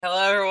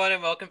Hello, everyone,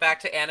 and welcome back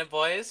to Anna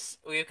Boys.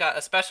 We've got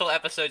a special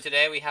episode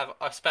today. We have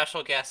a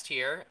special guest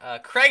here,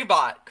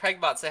 Craigbot.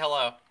 Craigbot, say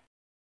hello.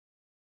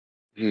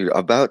 Dude,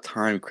 about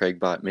time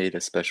Craigbot made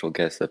a special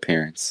guest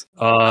appearance.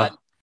 No,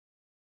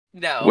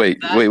 Wait,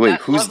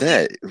 that who's lovely,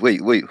 that?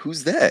 Wait,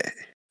 who's that?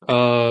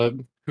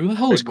 Who the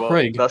hell is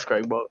Craig? That's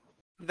Craigbot.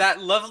 that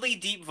lovely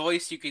deep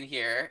voice you can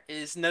hear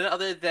is none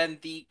other than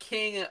the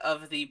king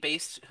of the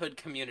based hood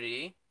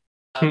community,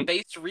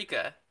 Based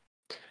Rika.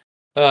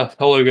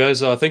 Hello guys.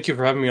 Thank you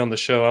for having me on the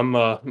show. I'm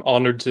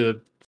honored to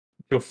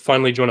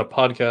finally join a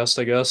podcast,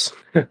 I guess.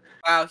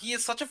 Wow, he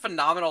is such a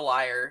phenomenal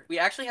liar. We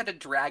actually had to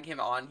drag him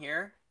on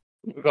here.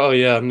 Oh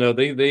yeah, no,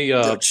 they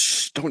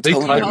Don't they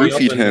tell him I tied me up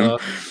roofied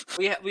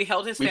and, him. We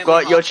held his We've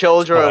family got your hostage. Oh,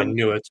 I children.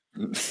 knew it.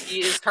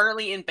 He is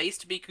currently in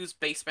Based Biku's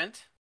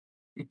basement.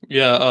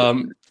 Yeah,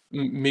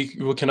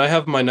 well, can I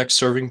have my next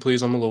serving,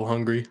 please? I'm a little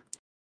hungry.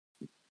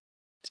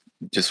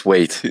 Just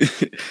wait.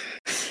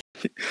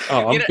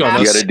 Oh, I'm You gonna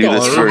You gotta do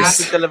this starve. first.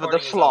 You have to deliver the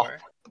Recording is sloth. over.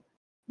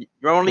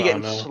 You're only Oh,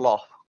 getting no.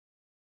 sloth.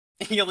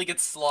 He only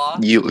gets slaw.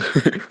 You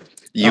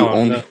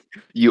Oh, no.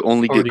 you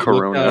only get Already looked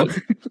Corona. out.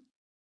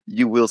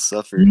 You will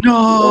suffer. You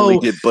No! only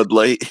get Bud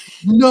Light.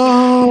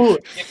 No!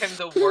 Give him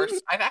the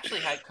worst. I've actually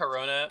had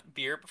Corona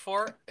beer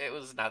before. It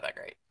was not that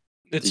great.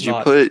 It's Did you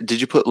not.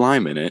 put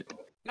lime in it?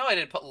 No, I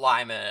didn't put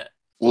lime in it.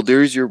 Well,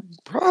 there's your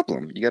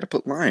problem. You gotta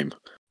put lime.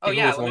 Oh Even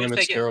yeah, with let me lime, just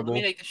it's make it. Let terrible.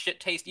 me make the shit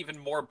taste even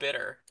more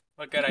bitter.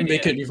 What a good idea.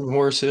 Make it even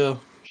worse, yeah.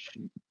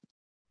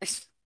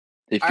 If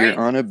All you're right,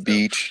 on a so-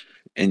 beach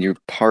and you're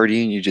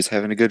partying, you're just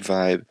having a good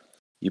vibe,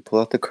 you pull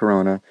out the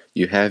Corona,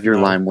 you have your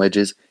No. lime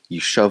wedges, you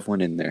shove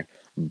one in there.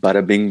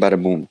 Bada bing,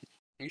 bada boom.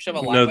 You shove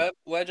a No. lime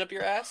wedge up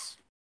your ass.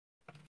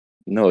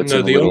 No, it's No,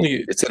 in a the little.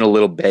 only- It's in a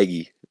little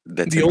baggie.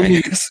 That's the in my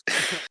only- ass.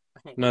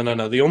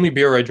 No. The only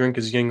beer I drink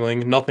is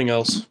Yingling. Nothing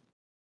else.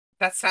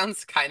 That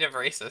sounds kind of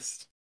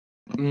racist.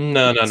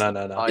 No.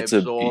 I It's a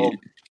absorb. beer.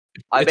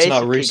 I It's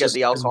not basically get racist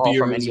the 'cause alcohol beer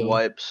from is any a-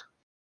 wipes.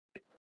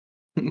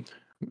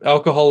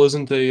 Alcohol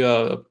isn't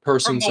a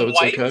person, From so the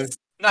it's wipes? okay.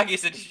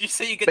 Nagisa, did you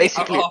say you get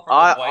Basically, the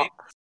alcohol from the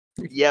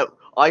wipe? Yep.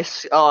 I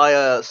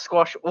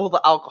squash all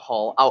the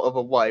alcohol out of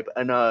a wipe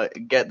and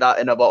get that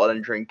in a bottle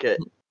and drink it.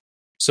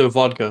 So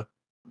vodka.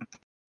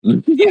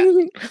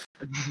 Yeah.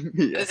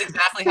 That's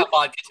exactly how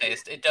vodka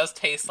tastes. It does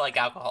taste like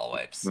alcohol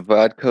wipes,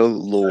 Vodka I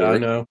lore.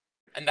 know.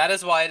 and that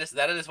is why it is.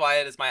 That is why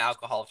it is my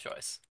alcohol of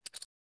choice.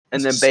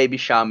 And then baby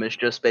sham is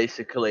just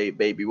basically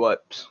baby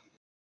wipes.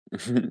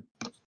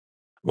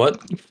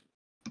 What?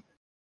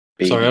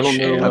 Baby Sorry, I don't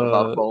sham. know.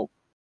 Alcohol.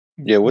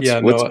 Yeah, what's Yeah,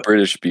 no,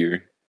 British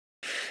beer?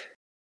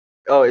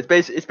 Oh, it's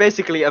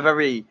basically a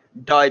very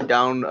died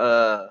down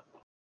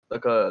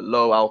like a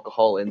low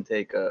alcohol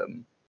intake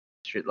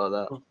shit like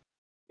that.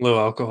 Low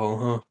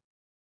alcohol,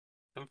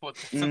 huh?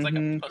 Sounds like a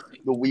Mhm.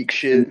 pussy. The weak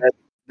shit.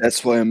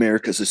 That's why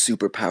America's a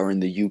superpower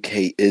and the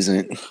UK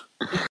isn't.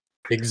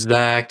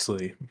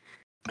 Exactly.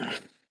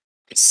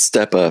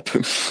 Step up.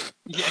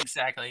 Yeah,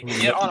 exactly.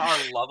 Get on our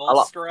level, I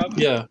li- scrub.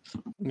 Yeah.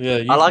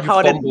 I like how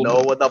I didn't fumbled.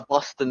 know what the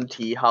Boston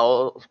Tea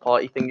House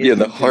party thing is. Yeah,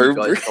 the until you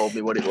Harvard- guys told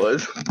me what it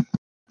was.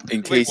 In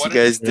Wait, case you what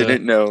guys Yeah.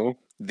 didn't know,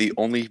 the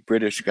only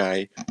British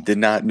guy did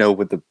not know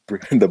what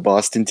the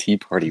Boston Tea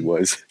Party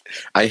was.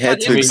 I had Not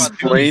to everybody.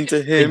 explain to I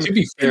mean, him, to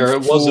be fair, it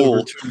was over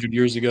full. 200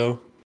 years ago.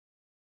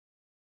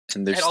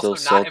 and they're And still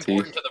also not salty.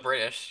 important to the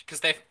British because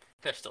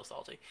they're still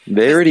salty.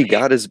 They already They-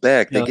 got us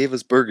back. They Yeah. gave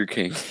us Burger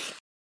King.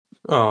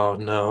 Oh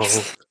no.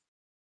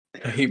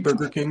 I hate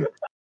Burger King.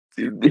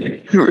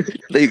 Dude,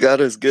 they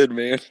got us good,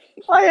 man.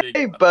 I Big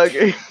hate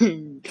Burger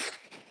King.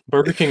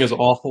 Burger King is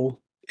awful.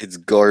 It's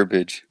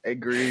garbage.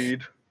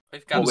 Agreed.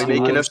 We've Well, got we're the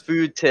making a worst.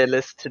 food tier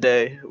list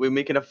today. We're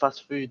making a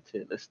fast food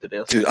tier list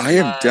today. Dude, I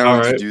am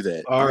down to Alright, do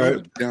that. alright. I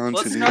am down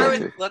Let's to do start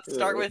that. with. Let's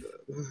start with.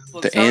 Let's The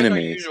start with our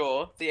animes.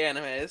 usual, the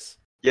animes.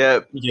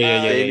 Yeah,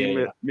 Yeah.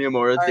 Daily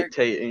Miyamura Alright.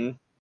 dictating.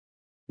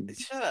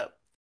 Shut up.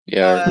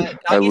 Yeah,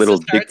 our Nagisa little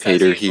starts as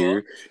dictator usual.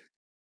 here.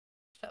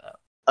 Shut up.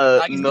 Nagisa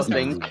starts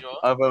Nothing. as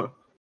usual.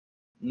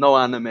 No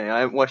anime. I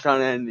haven't watched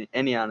any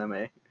anime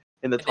in the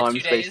In the time 2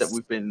 space that days?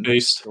 we've been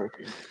Based.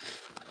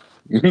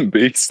 talking.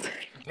 Based.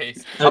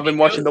 Pace. I've been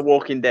watching The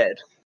Walking Dead.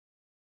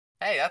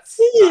 Hey, that's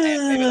not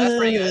anime, but that's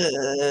pretty good.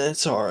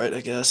 It's alright,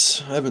 I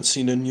guess. I haven't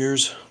seen it in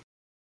years.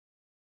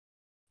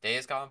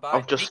 Days gone by.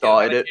 I've just Nico, how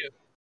started about it.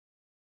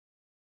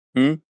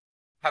 you?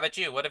 How about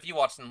you? What have you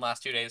watched in the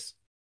last 2 days?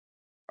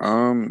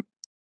 Hold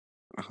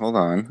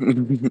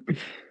on.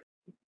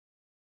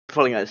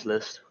 Pulling out his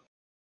list.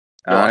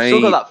 No, I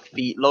still got that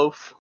feet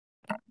loaf.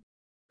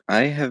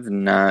 I have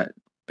not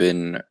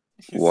been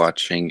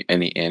watching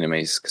any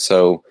animes.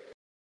 So,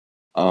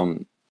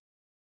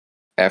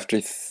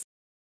 after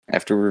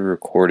we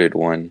recorded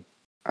one,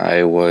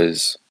 I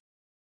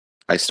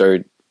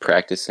started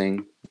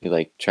practicing,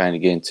 like trying to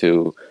get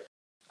into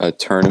a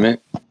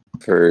tournament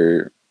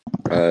for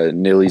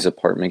Nilly's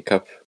Apartment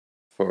Cup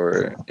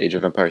for Age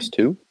of Empires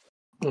 2.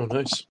 Oh,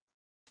 nice.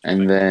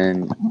 And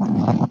then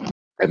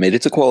I made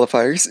it to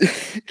qualifiers.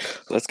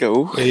 Let's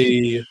go.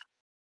 Hey,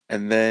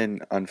 And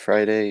then on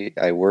Friday,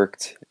 I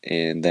worked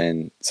and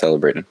then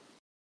celebrated.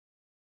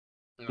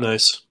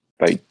 Nice.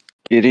 by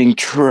getting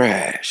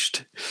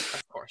trashed.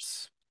 Of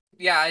course.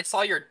 Yeah, I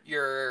saw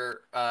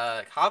your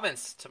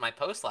comments to my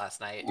post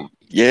last night.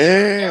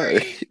 Yeah.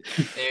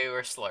 They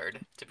were slurred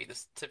to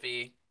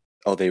be.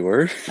 Oh, they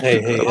were.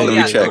 Hey, Oh, Let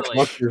yeah, me check.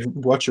 totally.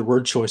 Watch your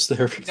word choice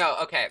there. No,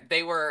 okay.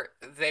 They were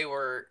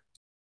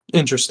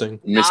Interesting.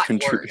 not words.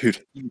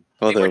 Misconstrued. They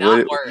Hold were on. not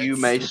What? words. You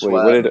may Wait.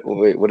 swear.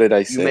 What did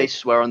I You may say?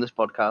 swear on this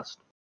podcast.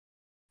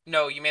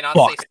 No, you may not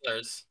say Fuck.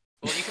 slurs.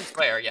 Well, you can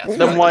swear, yes. Then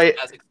but Then it why wasn't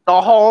as explicit.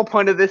 the whole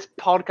point of this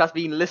podcast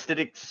being listed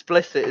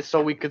explicit is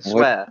so we could What?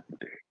 swear.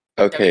 Yeah,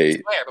 we Okay.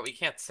 can swear, but we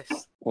can't say.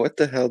 What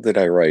the hell did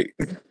I write?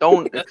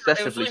 Don't It was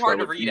excessively really swear. hard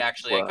to but read, you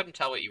actually. I swear. couldn't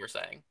tell what you were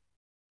saying.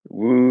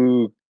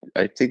 Woo!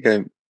 I think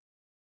I'm.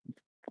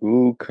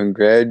 Woo!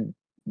 Congratulations.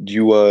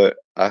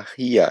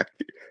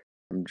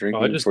 I'm I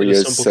drinking just for did a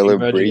your simple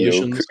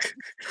celebration. congratulations.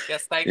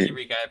 Yes, thank you,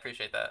 Rika. I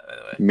appreciate that, by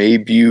the way.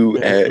 Maybe you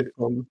Yeah, at no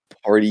problem.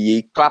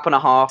 party Clap and a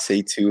half.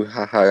 say two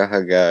ha ha ha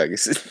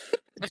guys.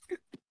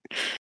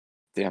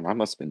 Damn, I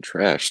must have been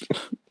trashed.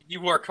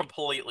 You were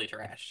completely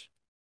trash.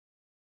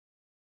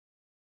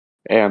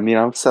 Hey, I mean,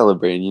 I'm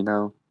celebrating, you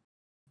know?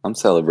 I'm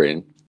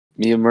celebrating.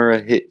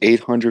 Miyamura hit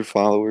 800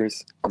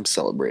 followers. I'm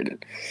celebrating.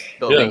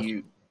 Don't Yeah. think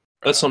you.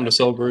 That's something to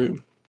celebrate.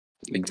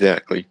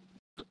 Exactly.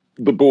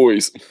 The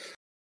boys.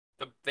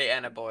 The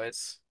Anna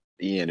boys.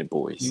 The anime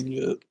boys.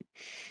 Yeah.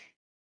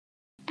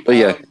 But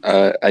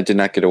yeah, I did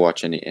not get to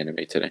watch any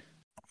anime today.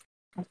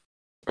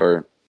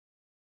 Or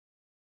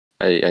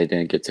I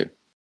didn't get to.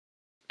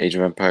 Age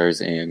of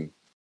Empires and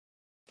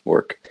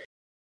work.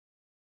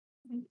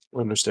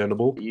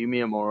 Understandable. You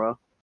Miyamura.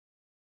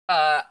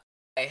 I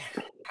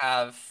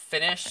have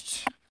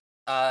finished.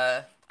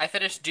 I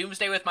finished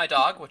Doomsday with my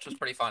dog, which was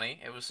pretty funny.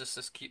 It was just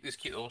these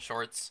cute little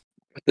shorts.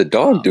 What's the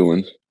dog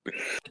doing?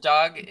 The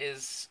dog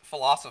is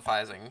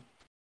philosophizing.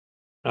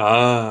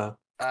 Ah.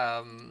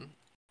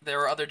 There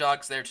were other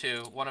dogs there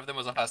too. One of them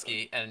was a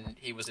husky, and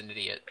he was an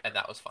idiot, and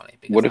that was funny.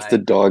 Because What if the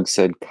dog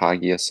said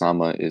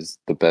Kaguya-sama is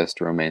the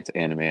best romance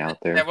anime out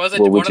there? There was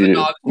What would you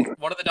do?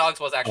 one of the dogs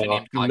was actually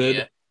named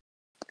mid.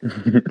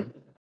 Kaguya.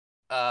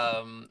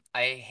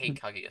 I hate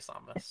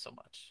Kaguya-sama so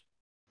much.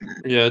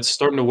 Yeah, it's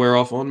starting to wear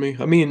off on me.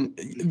 I mean,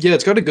 yeah,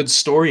 it's got a good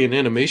story and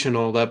animation and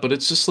all that, but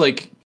it's just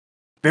like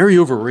very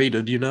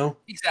overrated, you know?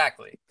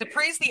 Exactly. To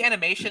praise the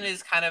animation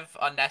is kind of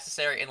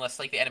unnecessary unless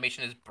like the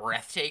animation is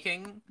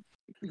breathtaking.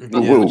 But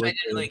Whoa. which I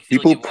didn't like feel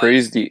People like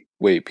it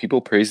was.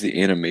 people praise the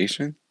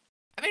animation?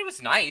 I mean, it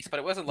was nice, but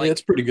it wasn't Yeah, like.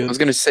 it's pretty I good. was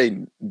gonna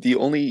say the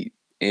only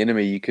anime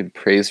you could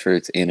praise for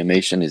its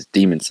animation is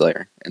Demon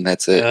Slayer, and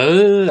that's it.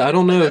 I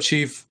don't know,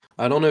 Chief.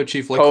 I don't know,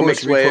 Chief. Like, Comics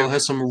Chorus Recoil Wave.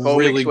 has some Comics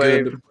really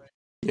Wave. good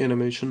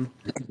animation.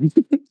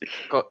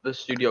 Got the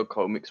Studio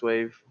Comics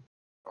Wave.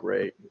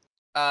 Great.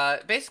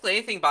 Basically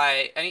anything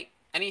by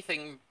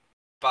anything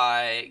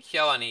by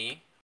KyoAni.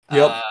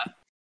 Yep.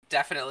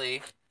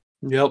 Definitely.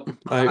 Yep.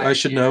 I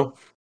should know.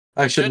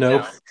 I should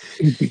know.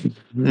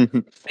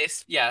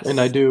 Yes. And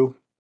I do.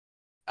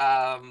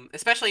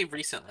 Especially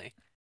recently.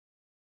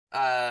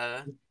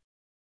 And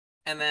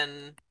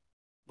then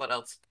what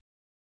else?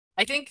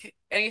 I think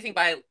anything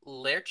by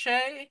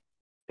Lerche,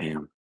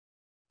 Damn.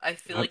 I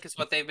feel like is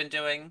what they've been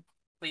doing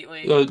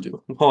lately. Hold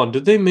on.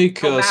 Did they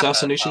make Oh, Mappa,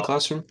 Assassination oh.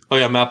 Classroom? Oh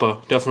yeah,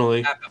 Mappa,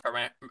 definitely.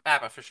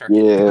 Appa for sure.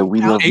 Yeah, we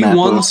love A1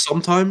 Mappa.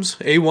 sometimes.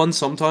 A1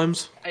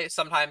 sometimes.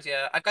 Sometimes,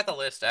 yeah. I've got the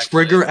list actually.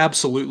 Trigger,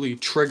 absolutely.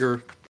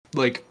 Trigger,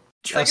 like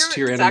Trigger S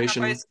tier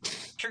animation.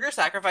 Trigger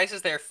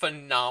sacrifices their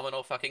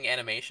phenomenal fucking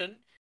animation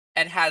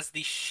and has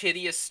the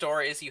shittiest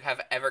stories you have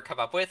ever come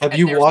up with. Have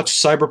you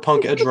watched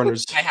Cyberpunk Edge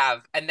Runners? I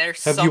have, and they're.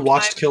 Have you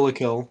watched Kill la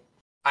Kill?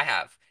 I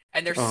have,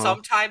 and they're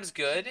sometimes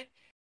good,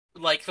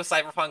 like the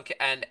Cyberpunk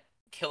and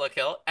Kill la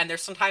Kill, and they're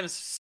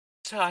sometimes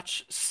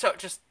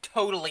just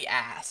totally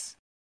ass,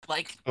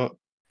 like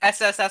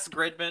SSS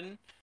Gridman.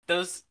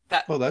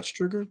 Oh, that's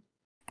Trigger.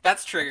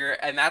 That's Trigger,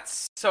 and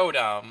that's so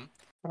dumb.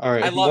 All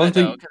right, I love it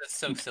though because it's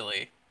so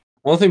silly.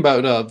 One thing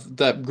about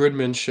that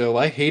Gridman show,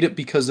 I hate it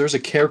because there's a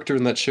character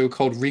in that show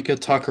called Rika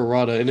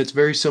Takarada, and it's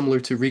very similar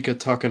to Rika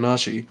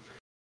Takanashi.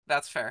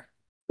 That's fair.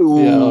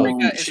 Yeah,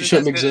 Rika she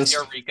shouldn't exist.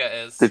 Your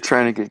Rika is. They're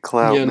trying to get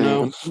clout, yeah,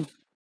 man.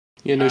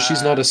 No,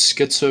 she's not a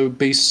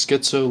based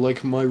schizo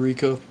like my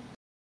Rika.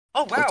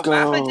 Oh wow,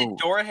 Mappa did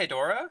Dora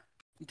Hedora?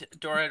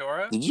 Dora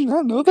Hedora? Did you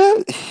not know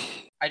that?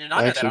 I did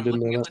not know that. I'm didn't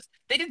looking know at that. this.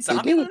 They did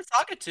Zombieland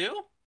Saga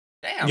too?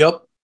 Damn.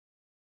 Yep.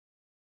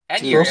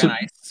 And Dude, Yuri on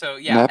Ice. So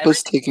yeah.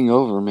 Mappa's taking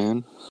over,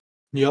 man.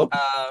 Yep.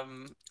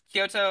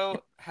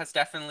 Kyoto has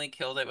definitely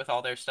killed it with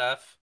all their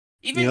stuff.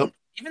 Even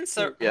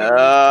so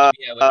Yeah.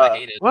 which I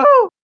hated.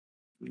 Woo!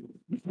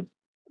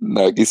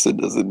 Nagisa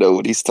doesn't know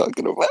what he's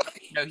talking about.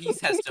 No, he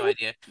has no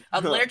idea.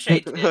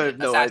 Lerche did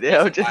no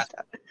idea.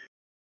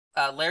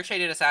 Lerche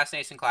did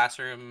Assassination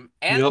Classroom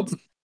and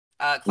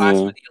Class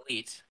Yeah. with the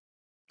Elite.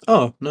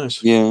 Oh,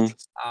 nice. Yeah.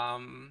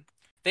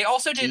 They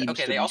also did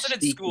They also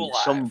did School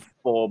Live. Some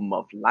form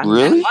of language.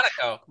 Really?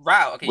 Hanako.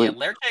 Wow. Okay. Wait, yeah.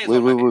 Lerche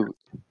is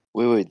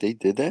wait. They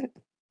did that?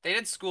 They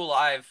did School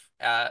Live.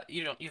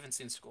 You haven't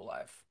seen School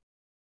Live.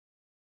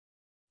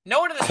 No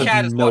one in I this have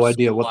chat has no watched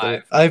idea School what that.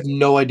 Live. I have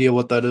no idea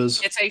what that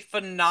is. It's a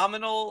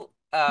phenomenal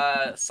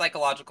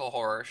psychological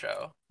horror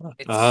show.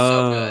 It's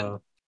so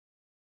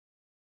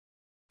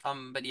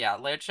good. But yeah,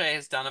 Lerche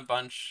has done a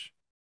bunch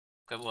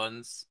good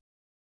ones.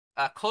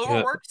 Yeah.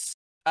 Cloverworks,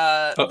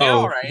 they're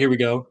all right. Here we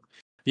go.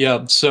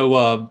 Yeah.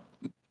 So,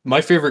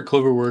 my favorite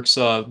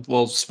Cloverworks,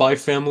 well, Spy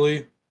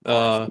Family,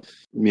 Yeah.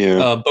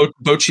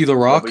 Bochi the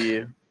Rock,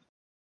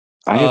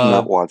 I have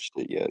not watched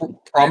it yet.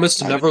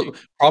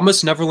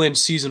 Promised Neverland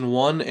season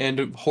 1, and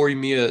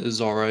Horimiya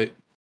is all right.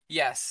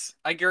 Yes,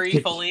 I agree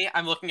fully.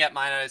 I'm looking at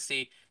mine and I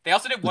see they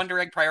also did Wonder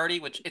Egg Priority,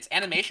 which its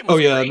animation Oh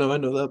was yeah, great. no, I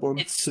know that one.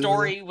 Its too.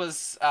 story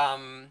was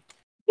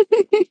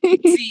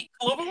See,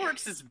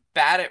 Cloverworks is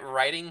bad at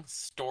writing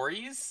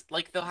stories.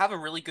 Like they'll have a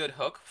really good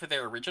hook for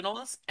their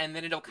originals, and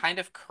then it'll kind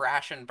of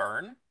crash and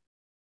burn.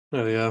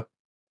 Oh yeah.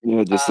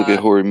 Yeah, just look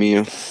at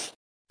Horimiya.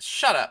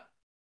 Shut up.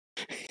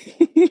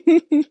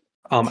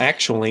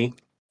 Actually.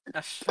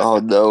 Oh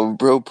no,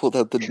 bro, pulled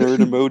out the nerd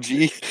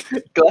emoji.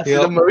 Glasses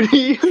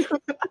emoji.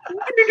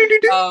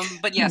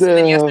 But yes, and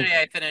then yesterday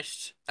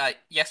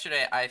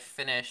I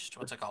finished.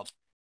 What's it called?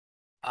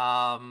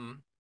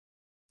 Classroom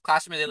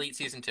of the Elite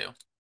season 2.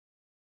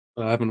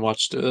 I haven't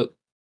watched it.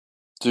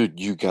 Dude,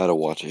 you gotta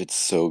watch it. It's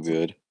so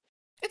good.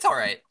 It's all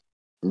right.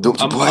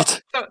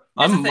 What? So,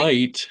 I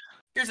might.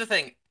 Here's the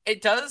thing.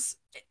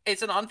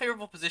 It's an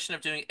unfavorable position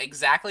of doing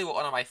exactly what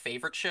one of my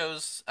favorite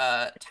shows,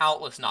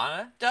 Talentless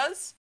Nana,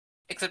 does.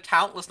 Except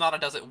Talentless Nana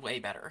does it way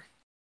better.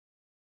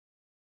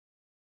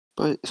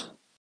 But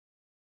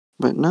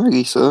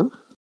Nagisa?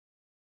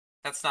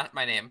 That's not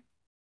my name.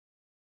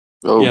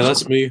 Oh. Yeah,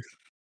 that's me.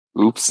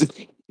 Oops.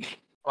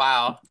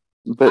 Wow.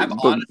 I'm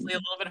honestly a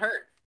little bit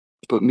hurt.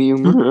 But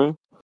Miyamura,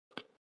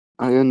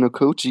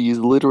 Ayanokochi is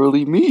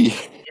literally me.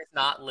 It's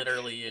not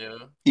literally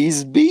you.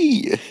 He's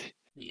me.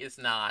 He is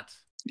not.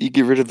 You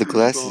get rid of the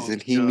glasses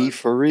and me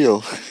for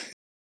real.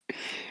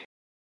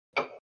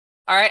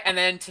 Alright, and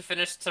then to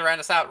round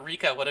us out,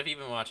 Rika, what have you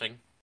been watching?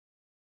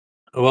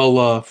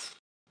 Well,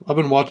 I've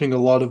been watching a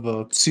lot of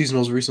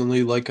seasonals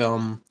recently, like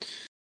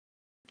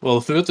well,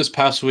 throughout this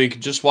past week,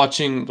 just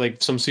watching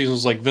like some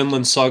seasons like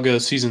Vinland Saga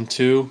season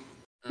 2.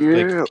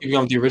 Like keeping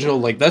on with the original,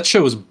 like that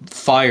show is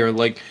fire.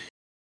 Like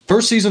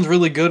first season's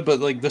really good, but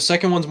like the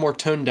second one's more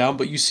toned down,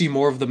 but you see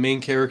more of the main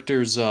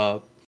character's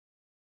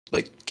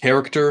like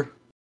character.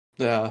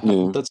 Yeah,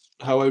 that's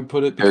how I would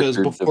put it. Because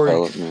before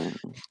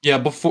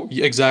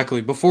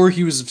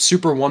he was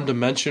super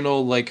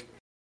one-dimensional, like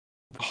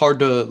hard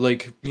to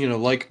like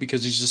like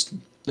because he's just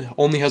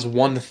only has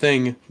one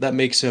thing that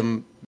makes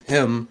him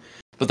him.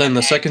 But then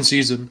the second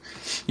season,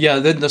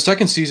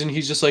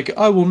 he's just like,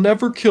 I will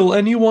never kill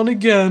anyone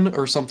again,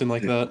 or something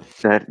like that.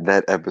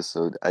 That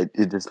episode,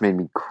 it just made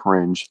me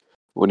cringe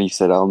when he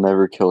said, "I'll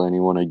never kill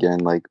anyone again."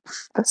 Like,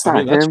 that's not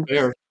him. That's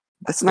fair.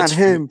 That's not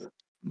him.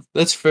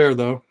 That's fair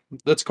though.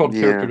 That's called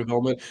character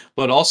development.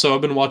 But also,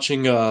 I've been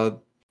watching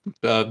Tomo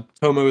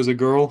is a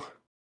Girl.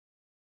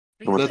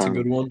 That's a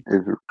good one.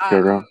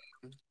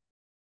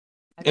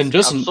 And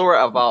just I saw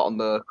it about on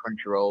the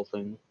Crunchyroll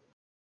thing.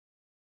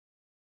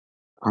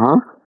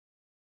 Huh?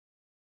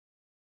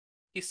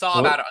 You saw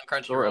about it on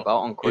Crunchyroll. Saw it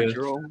about on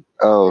Crunchyroll. Yeah.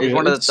 Oh, it's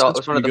one of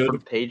the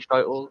front page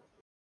titles.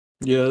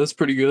 Yeah, that's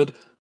pretty good.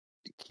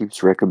 It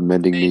keeps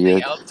recommending me it.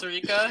 Anything else,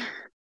 Rika?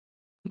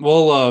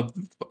 Well,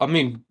 I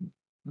mean,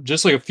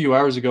 just like a few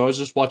hours ago, I was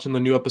just watching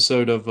the new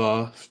episode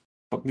of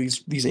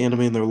these anime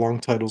and their long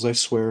titles. I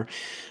swear.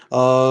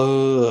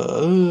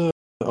 I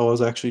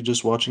was actually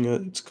just watching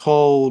it. It's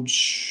called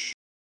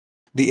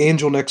The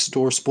Angel Next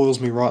Door Spoils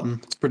Me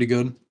Rotten. It's pretty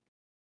good.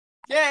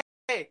 Yay!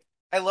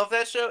 I love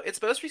that show.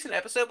 Its most recent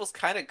episode was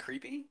kind of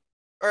creepy,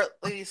 or at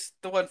least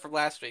the one from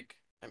last week.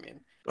 I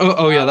mean.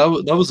 Yeah,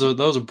 that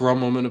was a bra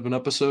moment of an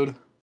episode.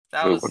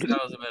 That was a bit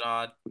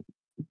odd.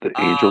 The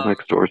Angel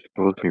Next Door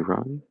Spoils Me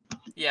Rotten.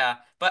 Yeah,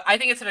 but I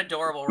think it's an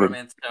adorable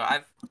romance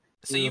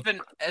show. You've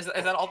been is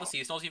that all the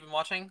seasonals you've been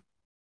watching?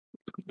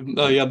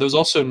 Yeah, there's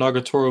also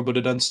Nagatoro, but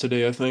it ends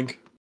today, I think.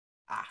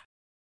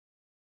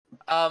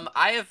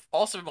 I have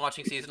also been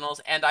watching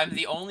seasonals, and I'm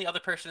the only other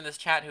person in this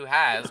chat who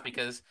has,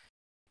 because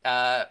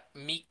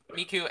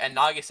Miku and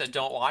Nagisa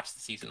don't watch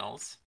the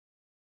seasonals.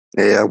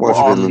 Yeah, I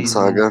watched Vinland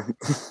Saga.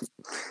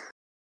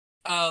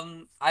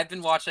 I've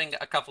been watching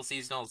a couple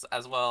seasonals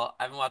as well.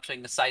 I've been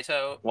watching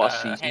Saito,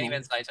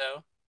 Handyman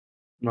Saito.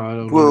 No, I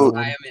don't know.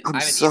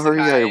 I'm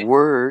sorry, I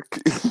work.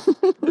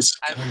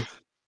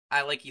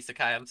 I like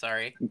isekai. I'm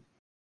sorry.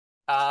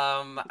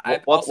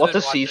 What's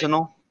a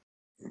seasonal?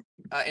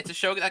 It's a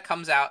show that's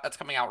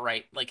coming out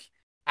right like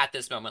at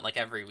this moment, like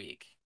every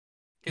week.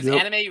 Because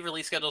anime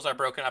release schedules are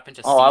broken up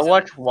into seasons. I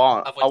watched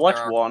one. I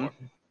watched one.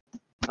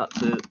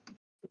 That's it.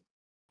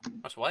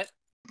 Watch what?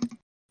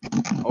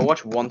 I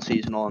watched one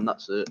seasonal and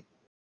that's it.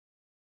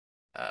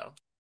 Oh.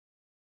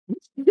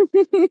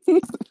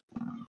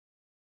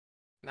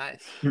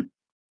 Nice.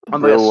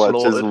 Bro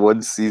watches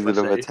one season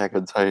of Attack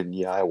on Titan.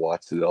 Yeah, I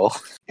watched it all.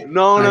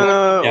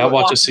 No. Yeah, I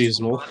watch a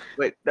seasonal.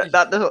 Wait, that's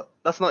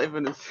not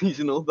even a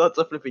seasonal. That's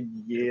a flipping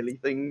yearly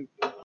thing.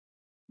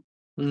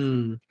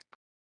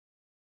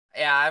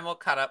 Yeah, I'm all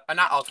caught up. I'm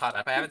not all caught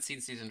up. I haven't seen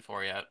season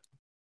 4 yet.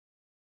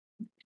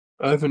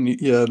 I haven't.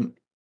 Yeah,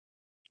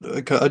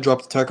 I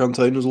dropped Attack on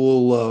Titan. It was a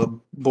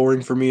little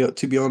boring for me,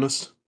 to be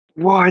honest.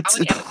 What? How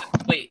many episodes?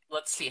 Wait,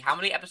 let's see. How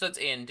many episodes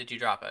in did you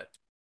drop it?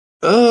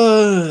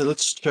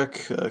 Let's check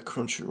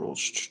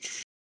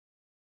Crunchyroll.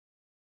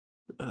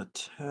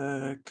 Attack.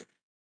 I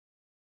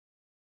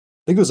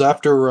think it was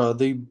after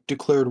they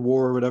declared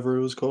war or whatever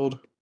it was called.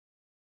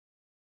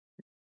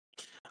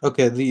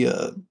 Okay,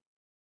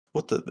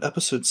 what the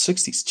episode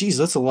 60s? Jeez,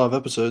 that's a lot of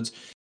episodes.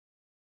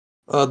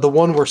 The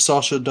one where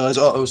Sasha dies.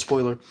 Uh-oh,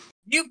 spoiler.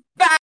 You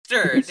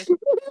bastard!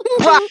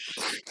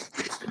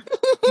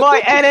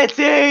 My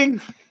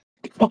editing!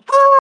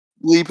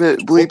 Bleep it,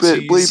 bleep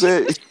it,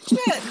 bleep it.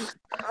 Shit!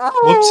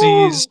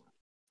 Whoopsies.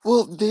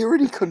 Well, they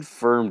already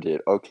confirmed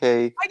it,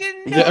 okay? I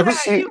didn't Yeah, know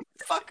that, you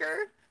fucker.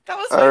 That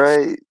was my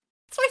Alright.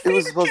 That's my It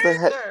was favorite supposed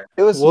character.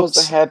 it was supposed to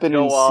Whoops. happen You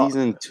know in what?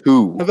 season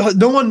 2.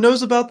 No one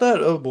knows about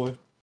that? Oh boy.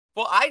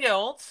 Well, I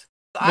don't.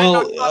 I'm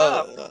not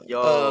caught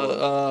up.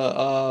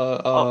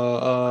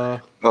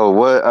 Oh,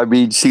 what? I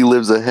mean, she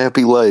lives a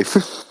happy life.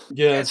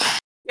 Yeah. You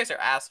guys are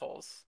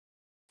assholes.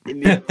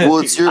 Well,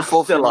 it's your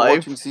fault for not Afterlife.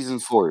 watching season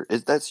 4.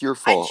 That's your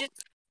fault.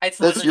 It's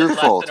That's literally your been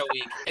fault. less than a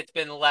week. It's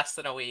been less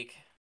than a week.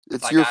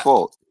 It's your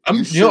fault. I'm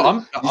You more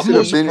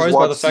should've surprised by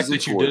binge-watched the fact season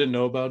that you 4. didn't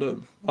know about it.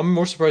 I'm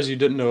more surprised you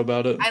didn't know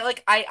about it.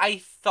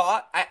 I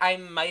thought I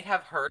might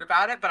have heard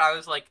about it, but I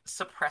was like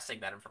suppressing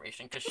that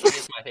information because she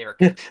is my favorite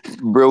character.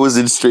 Bro was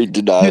in straight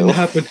denial. Didn't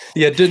happen.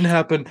 Yeah, didn't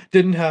happen.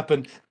 Didn't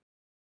happen.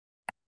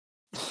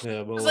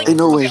 Yeah, well, Like,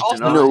 no way.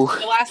 also, No.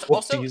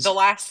 the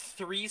last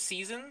 3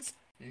 seasons,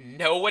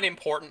 no one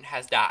important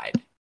has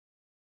died.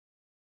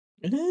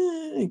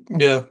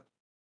 Yeah.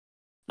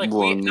 Like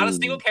Well, not a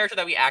single character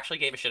that we actually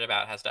gave a shit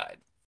about has died.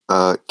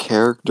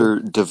 Character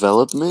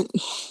development?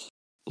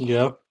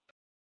 Yeah.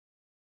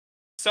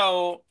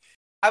 So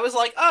I was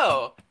like,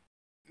 oh,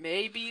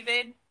 maybe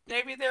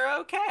they're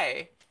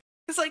okay.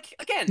 Because like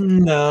again,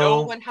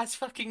 no one has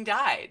fucking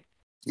died.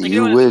 Like You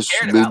no one has wish,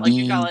 cared about. Like baby.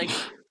 you got like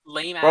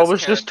lame ass. Bro, I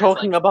was just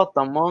talking like, about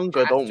the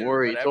manga. Don't Caster or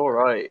worry, it's whatever.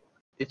 alright.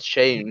 It's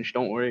changed.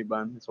 Don't worry,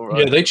 man. It's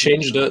alright. Yeah, they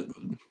changed it.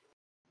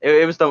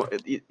 It was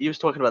he was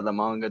talking about the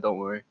manga. Don't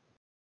worry.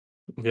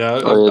 Yeah.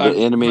 The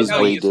anime is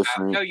way you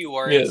different. No, you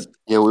weren't. Yeah.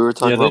 Yeah, we were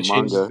talking Yeah, they about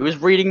changed manga. He was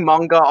reading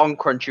manga on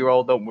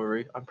Crunchyroll. Don't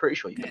worry. I'm pretty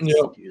sure you can Yeah.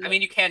 do that. I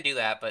mean, you can do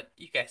that, but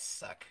you guys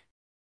suck.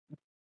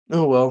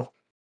 Oh well.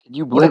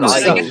 You blame What did I I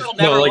yourself. guess I'll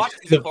No, never like, watch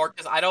season 4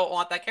 because I don't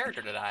want that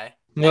character to die.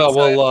 No, And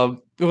so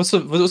well, what's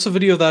the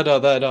video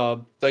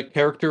that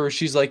character where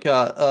she's like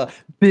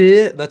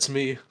bit? That's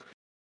me.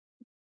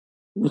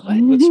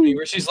 That's me.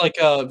 Where she's like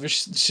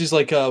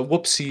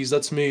whoopsies.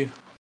 That's me.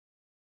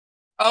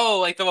 Oh,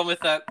 like the one with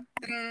the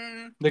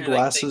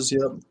Glasses.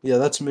 Yep. Yeah,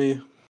 that's me.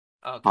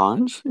 Oh,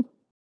 Hanj?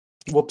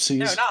 Whoopsies.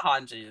 no, not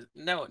Hanji.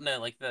 No,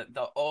 like the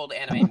old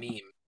anime meme.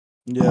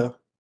 Yeah.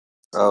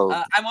 Oh,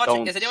 I'm watching.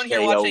 Don't Is anyone here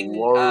say a watching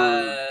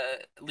word.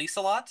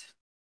 Lisa Lot?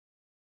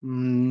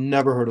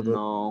 Never heard of it.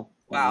 No.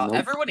 Wow, Nope,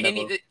 everyone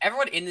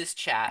never. in this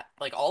chat,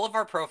 like all of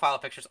our profile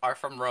pictures are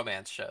from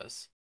romance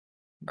shows,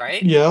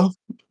 right? Yeah.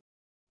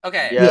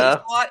 Okay, Yeah.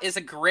 Lisa Lot is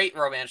a great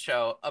romance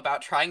show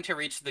about trying to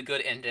reach the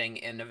good ending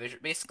in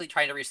basically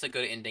trying to reach the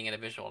good ending in a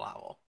visual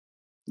novel.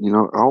 you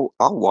know,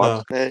 I'll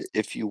watch that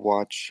if you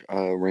watch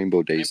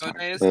Rainbow Days. Rainbow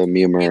Days?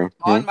 Miyamura. It's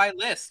on my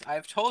list.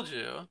 I've told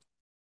you.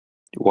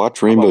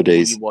 Watch Rainbow about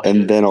Days, you watch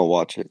and it? then I'll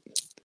watch it.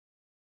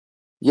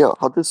 Yeah,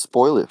 I'll just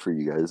spoil it for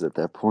you guys at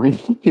that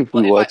point if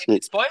we watch If you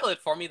it. spoil it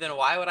for me, then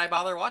why would I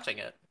bother watching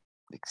it?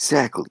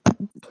 Exactly.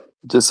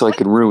 Just so I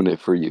can ruin it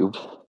for you.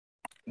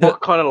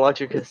 What kind of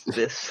logic is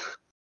this?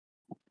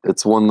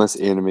 It's one less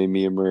anime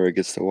Miyamura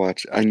gets to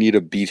watch. I need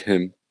to beat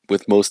him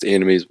with most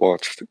animes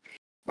watched.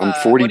 I'm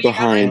 40 what do you got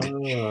right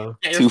behind. now?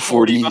 Yeah,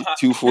 240,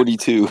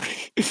 242.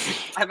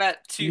 I'm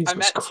at Jesus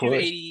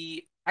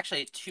 280.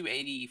 Actually,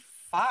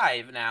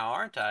 285 now,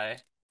 aren't I?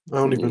 I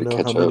don't even know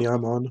how many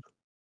I'm on.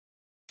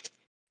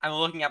 I'm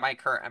looking at my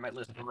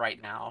list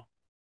right now.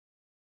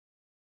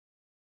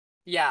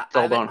 Yeah,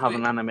 Still don't have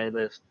an anime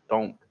list.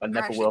 I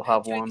never will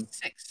have one.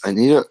 I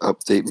need to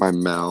update my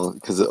Mal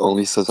because it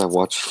only says I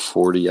watched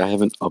 40. I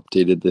haven't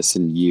updated this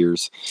in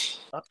years.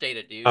 Update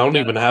it, dude. I don't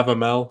even have a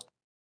Mal.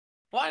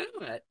 Why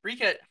not?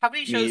 Rika, how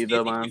many shows do you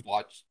think you've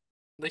watched?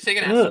 Let's take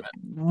an estimate.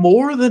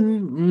 More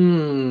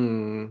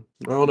than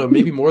I don't know,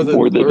 maybe more than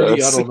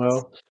 30. I don't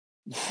know.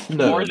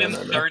 No, more than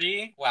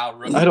 30? Wow,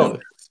 rookie. I don't.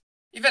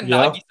 Even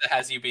Nagisa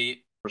has you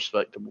beat.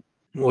 Respectable.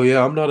 Well,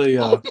 yeah, I'm not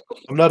the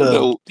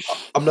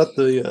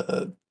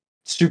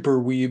super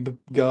weeb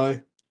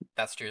guy.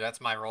 That's true. That's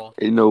my role.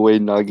 Ain't no way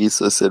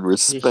Nagisa said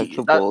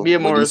respectable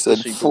when he said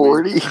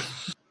 40.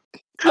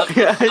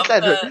 Yeah, I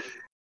said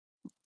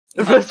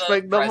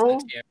respectable.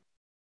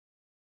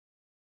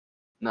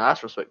 No,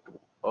 that's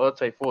respectable. I'd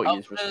say 40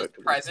 is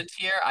respectable. Present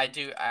here,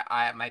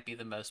 I might be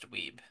the most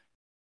weeb.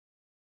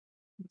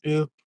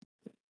 Yeah.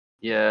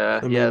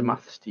 Yeah,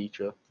 maths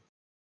teacher.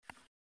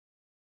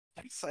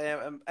 Yes, I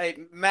am a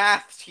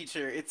math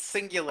teacher. It's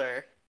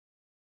singular.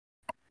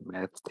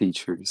 Math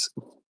teachers.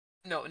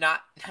 No,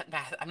 not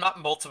math. I'm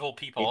not multiple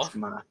people. It's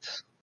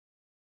maths.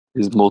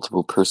 His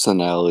multiple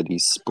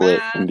personalities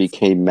split and Math.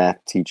 became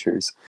math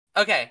teachers.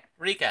 Okay,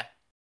 Rika.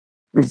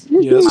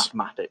 Yes.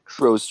 Mathematics.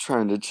 Bro's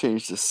trying to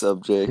change the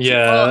subject.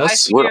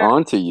 Yes. We're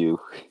on to you.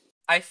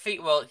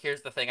 Well,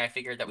 here's the thing. I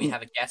figured that we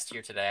have a guest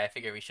here today. I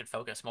figured we should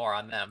focus more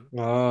on them.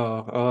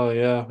 Oh,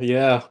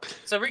 yeah.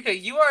 So, Rika,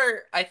 you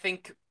are, I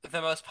think,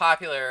 the most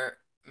popular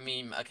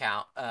meme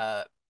account.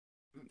 Yeah,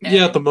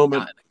 at the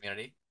moment. In the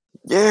community.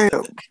 Yeah.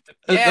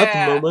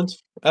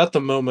 At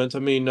the moment. I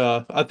mean,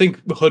 I think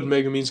Hood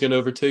Megumin's gonna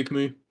overtake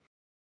me.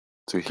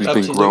 So he's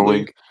been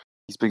growing.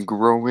 He's been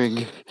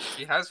growing.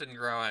 He has been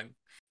growing.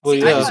 Well,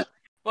 See, yeah.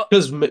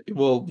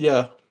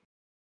 Yeah.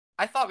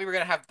 I thought we were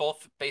gonna have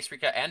both Base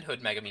Rika and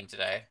Hood Megameme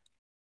today.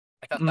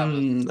 I thought that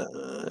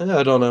was.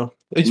 I don't know.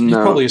 He's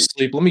probably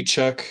asleep. Let me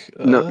check.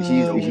 No,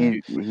 he's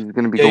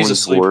gonna be going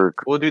to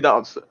work. We'll do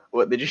that.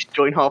 What? They just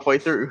join halfway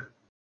through.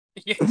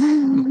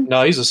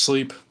 No, he's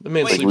asleep. The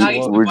man's Wait, sleeping.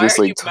 Nagisa, we're just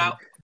like.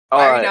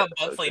 Why are you now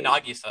monthly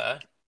Nagisa?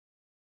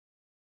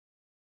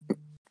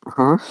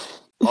 Huh?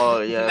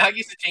 Oh yeah.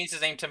 Nagisa changed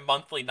his name to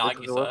monthly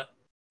Nagisa.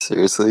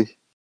 Seriously?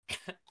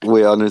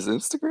 Wait, on his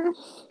Instagram?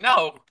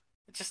 No,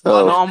 just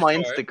not on my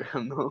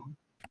Instagram though.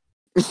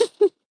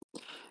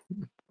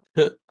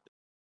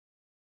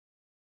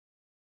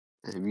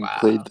 Have you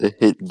played the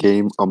hit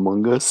game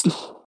Among Us?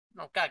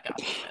 Oh god damn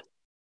it.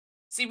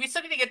 See, we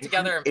still need to get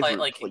together and play,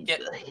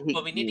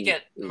 we need to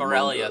get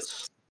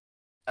Morelius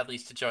at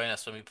least to join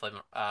us when we play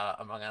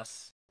Among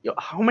Us. Yo,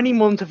 how many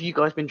months have you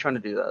guys been trying to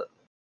do that?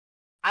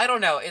 I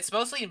don't know. It's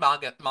mostly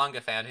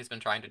manga fan who's been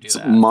trying to do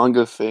that.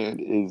 Manga fan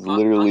is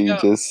literally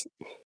just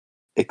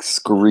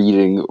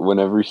excreting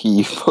whenever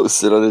he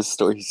posted on his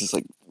story. He's just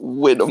like,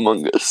 win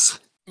Among Us.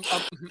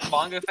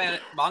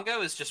 Manga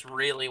is just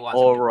really wants.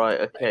 All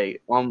right, okay.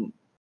 You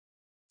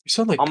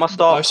sound like I'm gonna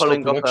start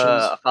pulling up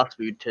a fast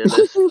food tier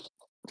list.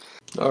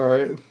 All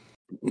right.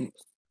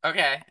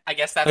 Okay, I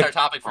guess that's our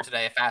topic for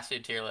today: a fast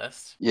food tier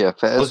list. Yeah,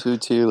 fast food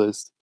tier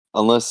list.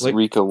 Unless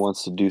Rika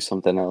wants to do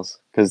something else,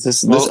 because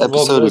this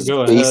episode is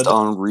based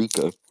on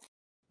Rika.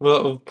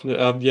 Well,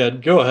 yeah,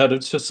 go ahead.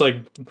 It's just like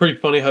pretty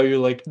funny how you're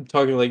like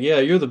talking like, yeah,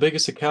 you're the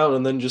biggest account,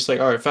 and then just like,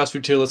 all right, fast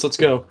food tier list, let's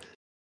go.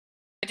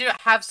 I do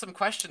have some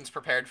questions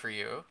prepared for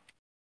you.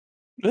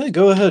 Hey,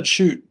 go ahead,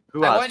 shoot.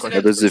 How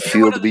does it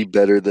feel to be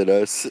better than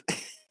us?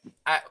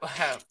 I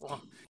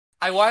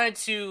wanted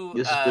to.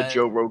 This is the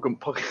Joe Rogan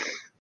podcast.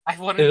 I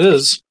wanted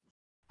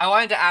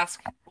to ask.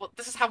 Well,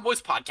 this is how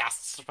most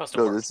podcasts are supposed to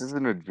work. No, this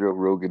isn't a Joe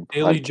Rogan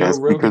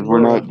podcast because we're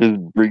not just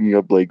bringing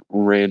up like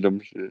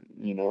random shit,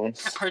 you know.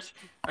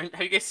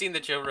 Have you guys seen the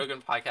Joe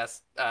Rogan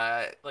podcast,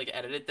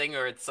 edited thing,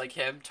 or it's like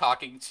him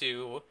talking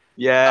to?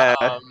 Yeah.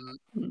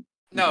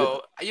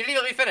 No, you didn't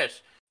even let me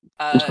finish.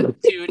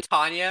 To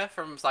Tanya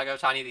from Saga of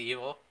Tanya the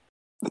Evil.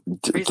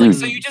 He's like,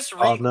 so you just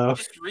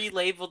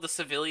relabeled the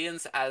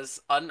civilians as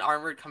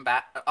unarmed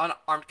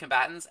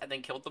combatants and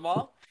then killed them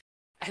all?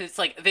 And it's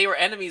like, they were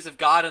enemies of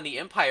God and the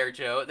Empire,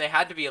 Joe. They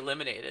had to be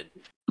eliminated.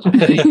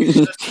 And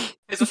his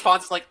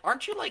response is like,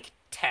 aren't you like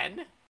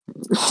 10?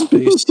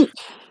 Based.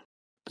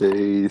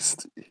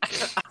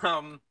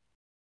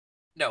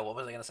 No, what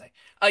was I gonna say?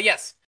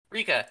 Yes,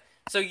 Rika.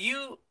 So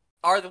you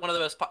are the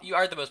most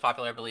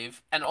popular, I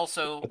believe, and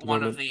also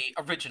one of the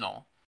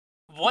original.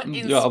 What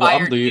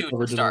inspired you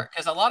to start?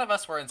 Because a lot of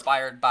us were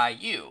inspired by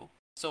you.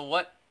 So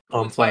what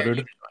inspired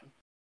you to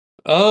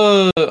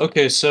join?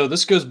 Okay, so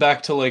this goes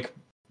back to like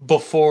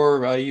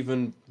before I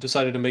even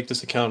decided to make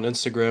this account on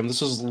Instagram.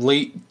 This was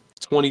late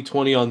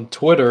 2020 on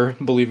Twitter,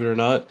 believe it or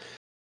not.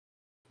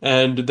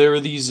 And there were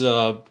these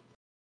trying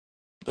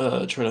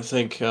to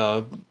think.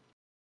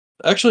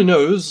 Actually,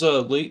 no, it was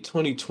late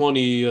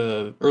 2020,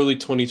 early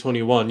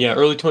 2021. Yeah,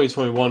 early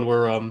 2021,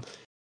 where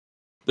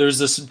there's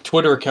this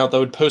Twitter account that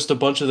would post a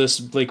bunch of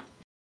this like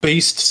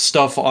based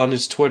stuff on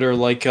his Twitter,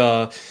 like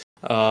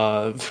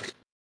my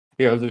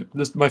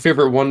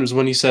favorite one was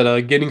when he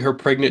said getting her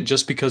pregnant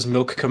just because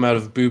milk come out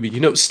of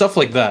booby, stuff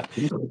like that.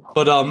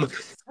 But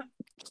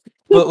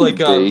like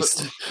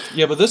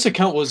but this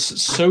account was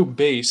so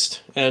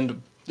based,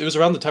 and it was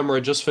around the time where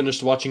I just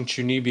finished watching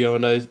Chunibyo,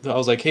 and I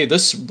was like, hey,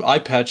 this eye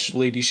patch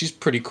lady, she's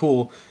pretty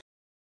cool.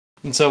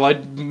 And so I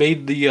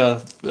made the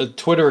a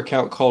Twitter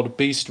account called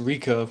Based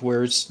Rika,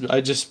 where I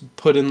just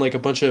put in like a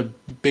bunch of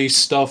base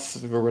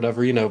stuff or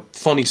whatever,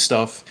 funny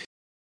stuff.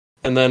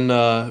 And then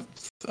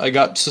I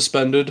got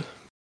suspended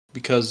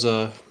because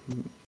too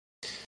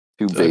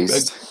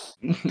based.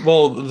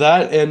 Well,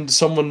 that and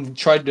someone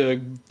tried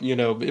to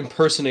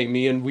impersonate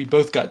me, and we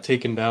both got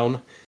taken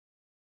down.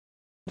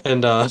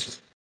 And I'll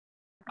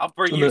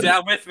bring you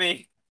down with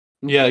me.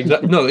 Yeah,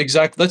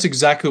 exactly. That's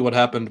exactly what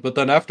happened. But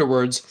then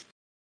afterwards,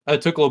 I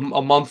took a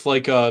month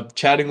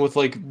chatting with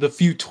like the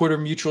few Twitter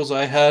mutuals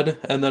I had,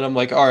 and then I'm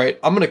like, all right,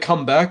 I'm gonna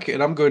come back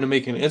and I'm going to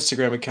make an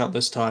Instagram account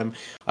this time.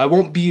 I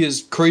won't be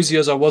as crazy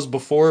as I was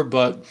before,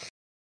 but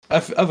I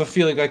have a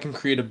feeling I can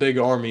create a big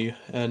army,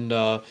 and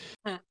the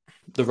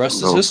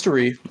rest is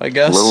history, I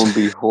guess. Lo and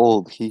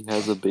behold, he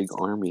has a big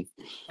army.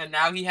 And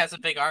now he has a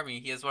big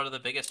army. He has one of the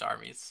biggest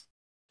armies.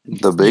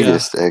 The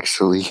biggest,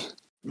 actually.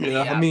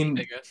 Yeah, I mean,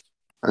 the biggest.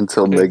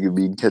 Until Mega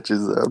Bean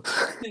catches up.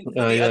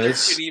 The other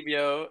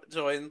Kunibyo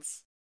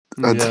joins.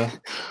 Yeah.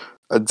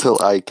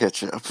 Until I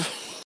catch up.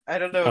 I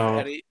don't know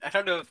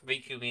if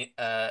Mikumi.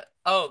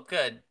 Oh,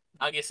 good.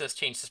 Nagisa's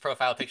changed his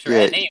profile picture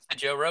and name to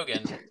Joe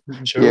Rogan.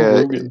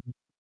 Rogan.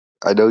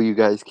 I know you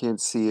guys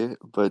can't see it,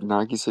 but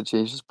Nagisa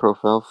changed his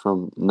profile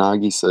from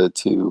Nagisa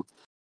to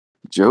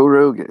Joe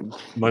Rogan.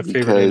 My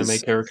favorite anime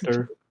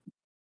character.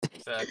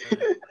 Exactly.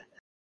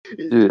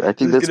 Dude, I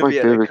think that's my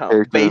favorite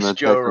character in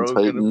Attack on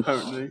Titan.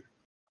 Apparently.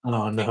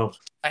 Oh no.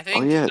 I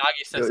think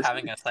Nagisa's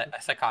having a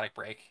psychotic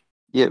break.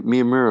 Yeah,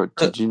 Miyamura,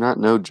 did you not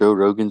know Joe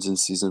Rogan's in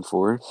season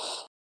 4?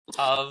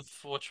 Of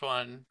which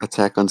one?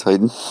 Attack on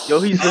Titan. Yo,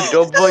 he's the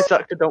dub voice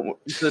actor.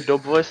 He's the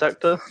dub voice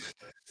actor.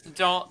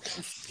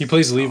 He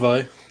plays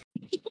Levi.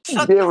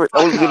 Damn it!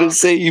 I was gonna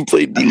say you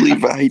played D.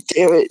 Levi.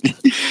 Damn it!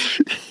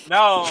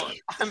 No,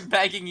 I'm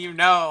begging you,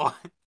 no.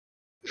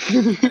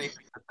 Anything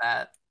with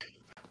that.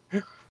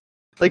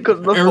 They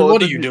couldn't afford. Aaron,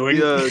 what are you doing?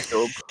 Aaron,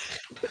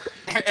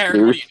 what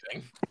are you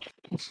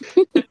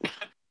doing?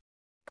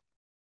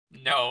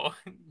 No.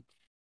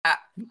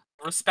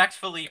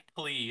 Respectfully,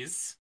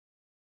 please.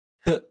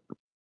 Oh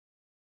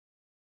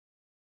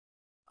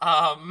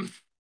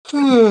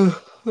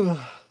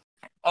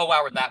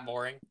wow, we're that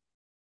boring.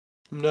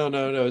 No.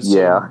 It's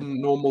a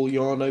normal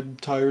yawn. I'm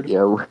tired.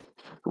 Yeah,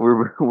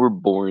 we're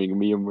boring,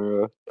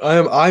 Miyamura.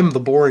 I'm the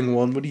boring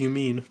one. What do you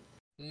mean?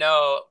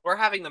 No, we're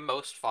having the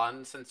most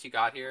fun since you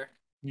got here.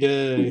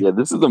 Yay! Yeah,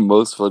 this is the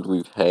most fun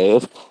we've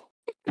had.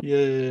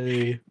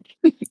 Yay!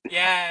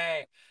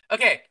 Yay!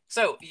 Okay,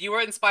 so you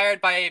were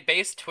inspired by a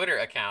base Twitter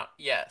account.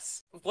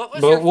 Yes. What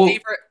was your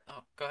favorite?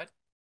 Oh, go ahead.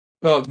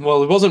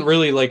 Well, it wasn't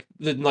really like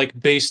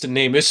based in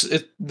name. There's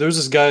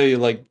this guy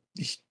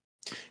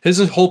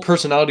his whole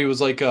personality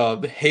was like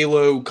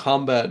Halo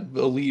Combat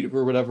Elite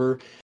or whatever,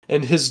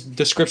 and his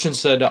description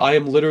said, "I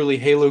am literally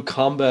Halo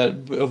Combat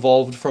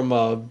evolved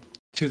from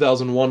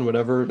 2001,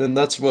 whatever," and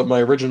that's what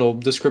my original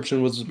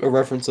description was a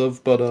reference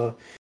of. But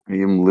I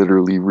am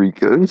literally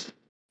Rika.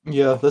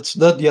 Yeah,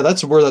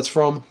 that's where that's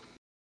from.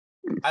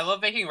 I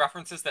love making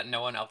references that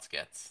no one else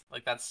gets.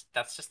 Like that's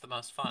just the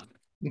most fun.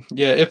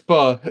 Yeah, if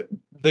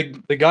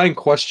the guy in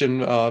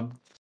question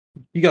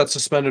he got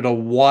suspended a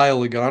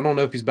while ago. I don't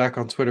know if he's back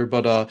on Twitter,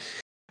 but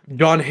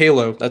John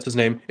Halo, that's his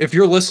name. If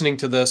you're listening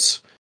to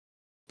this,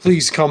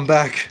 please come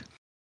back.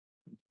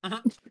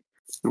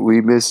 We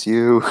miss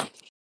you.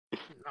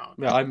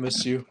 Yeah, I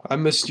miss you. I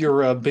missed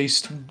your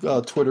based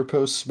Twitter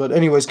posts. But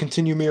anyways,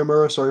 continue,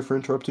 Miyamura. Sorry for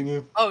interrupting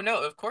you. Oh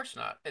no, of course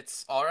not.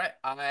 It's all right.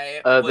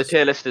 The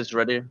tier list is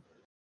ready.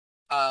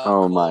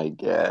 Oh my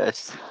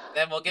gosh.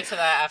 Then we'll get to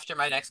that after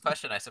my next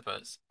question, I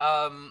suppose.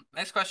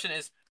 Next question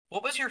is,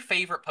 what was your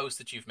favorite post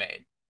that you've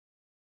made?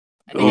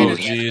 Oh,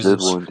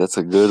 Jesus. That's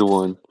a good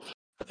one.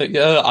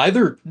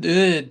 Either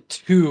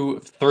 2,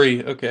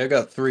 3. Okay, I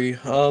got 3.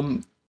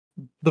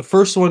 The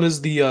first one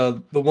is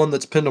the one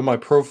that's pinned on my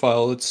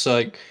profile. It's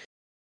like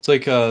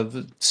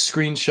the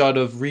screenshot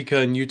of Rika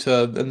and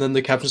Yuta, and then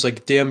the caption's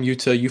like, "Damn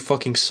Yuta, you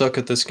fucking suck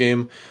at this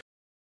game."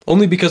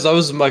 Only because that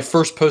was my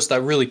first post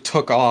that really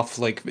took off.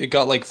 Like, it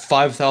got like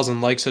 5,000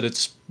 likes at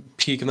its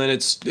peak, and then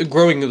it's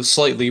growing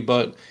slightly,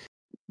 but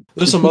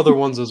there's some other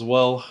ones as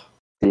well.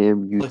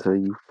 Damn,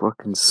 Yuta, you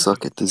fucking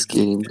suck at this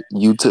game.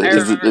 Yuta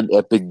isn't an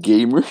epic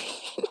gamer.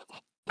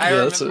 Yeah,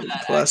 that's a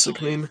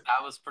classic meme.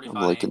 That was pretty funny.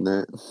 I'm liking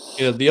that.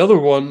 Yeah, the other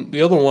one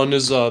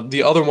is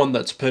the other one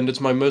that's pinned. It's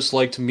my most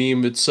liked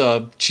meme. It's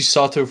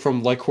Chisato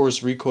from Like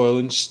Horse Recoil,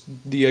 and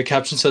the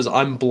caption says,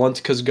 "I'm blunt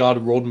because God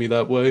rolled me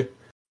that way."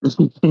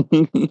 So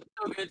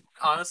good.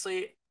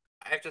 Honestly,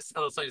 I have just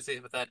something to say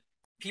about that.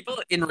 People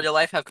in real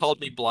life have called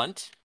me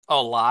blunt a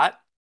lot,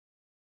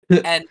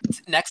 and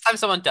next time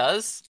someone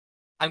does,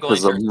 I'm going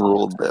to. Because I'm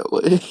rolled that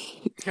way.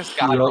 Because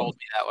God rolled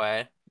me that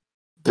way.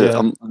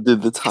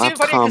 Dude, the top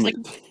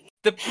comment.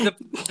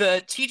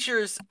 The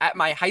teachers at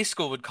my high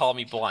school would call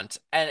me blunt,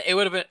 and it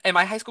would have been. And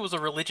my high school was a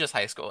religious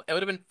high school. It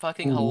would have been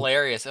fucking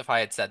hilarious if I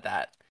had said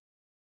that.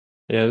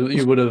 Yeah,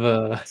 you would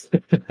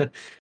have.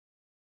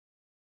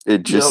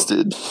 It just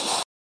did.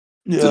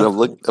 Yeah. Dude,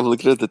 I'm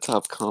looking at the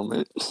top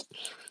comment.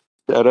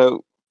 Shout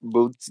out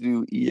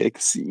Motu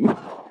EXE.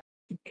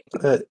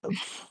 Dude,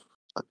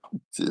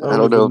 I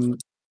don't know.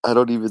 I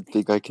don't even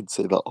think I can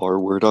say the R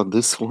word on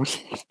this one.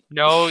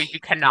 No, you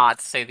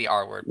cannot say the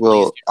R word.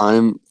 Well,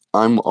 I'm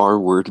R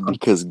word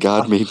because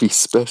God made me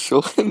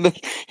special, and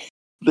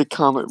the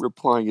comment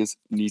replying is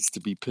needs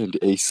to be pinned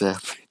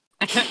ASAP.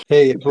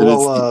 Hey,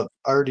 well,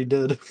 I already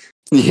did.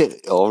 Yeah,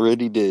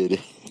 already did.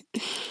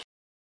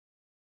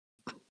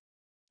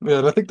 Yeah,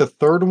 and I think the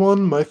third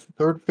one, my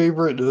third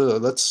favorite,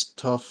 that's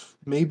tough.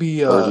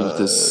 Maybe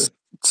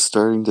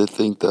starting to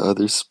think the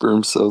other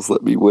sperm cells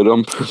let me win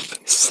on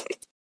purpose.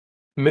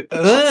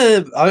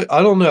 I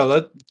don't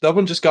know. That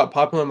one just got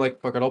popular. I'm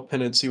like, fuck it, I'll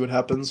pin it and see what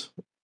happens.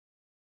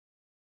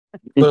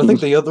 But I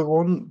think the other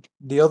one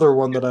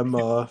that I'm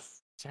that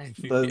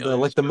I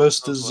like the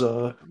most is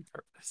I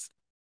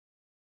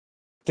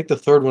think the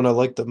third one I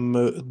like the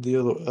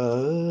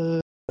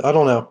other I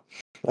don't know.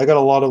 I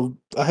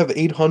have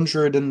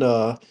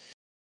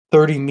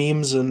 830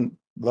 memes, and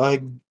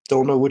I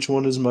don't know which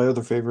one is my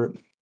other favorite.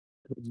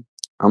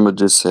 I'm gonna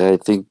just say I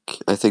think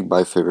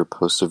my favorite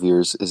post of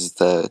yours is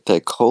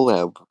that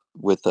collab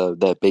with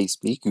that bass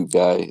Miku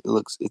guy.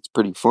 It's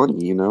pretty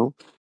funny, you know.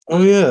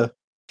 Oh yeah,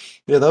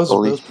 that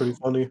Only was pretty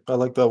funny. I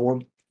like that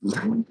one.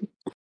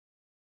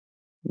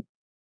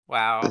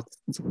 Wow. I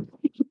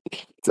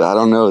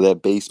don't know,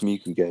 that bass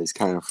Miku guy is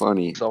kind of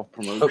funny.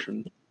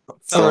 Self-promotion.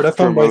 Alright, I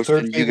found my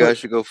third You guys favorite.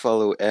 should go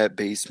follow at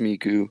bass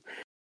Miku.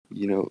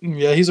 You know,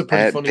 Yeah, he's a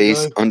pretty at funny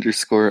base guy.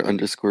 underscore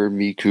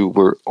Miku.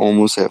 We're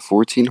almost at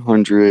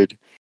 1,400.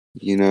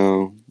 You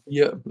know.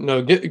 Yeah, no.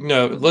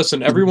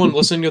 Listen, everyone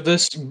listening to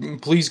this,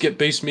 please get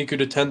Base Miku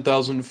to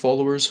 10,000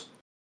 followers.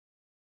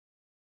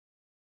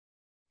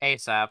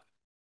 ASAP.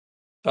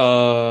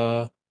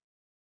 Where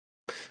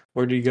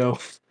do you go?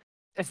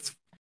 It's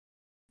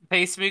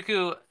Base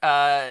Miku,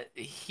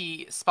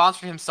 he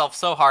sponsored himself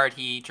so hard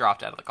he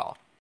dropped out of the call.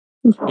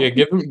 Yeah,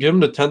 give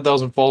him to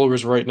 10,000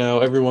 followers right now.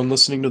 Everyone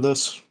listening to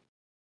this.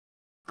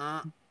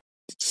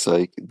 It's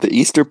like the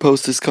Easter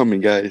post is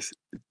coming, guys.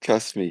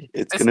 Trust me,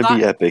 it's gonna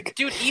be epic.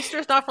 Dude,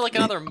 Easter's not for like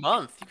another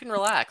month. You can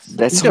relax.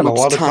 That's You how got a much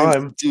lot of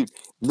time. dude.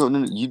 No,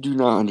 you do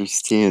not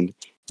understand,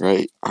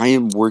 right? I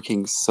am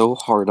working so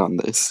hard on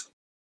this.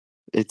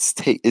 It's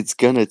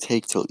gonna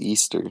take till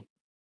Easter.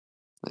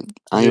 Like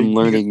I am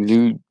learning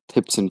new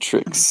tips and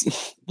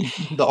tricks.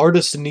 The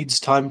artist needs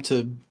time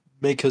to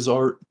make his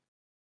art.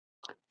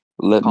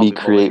 Let me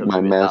create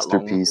my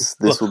masterpiece.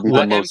 This will be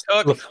the most.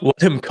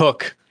 Let him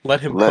cook.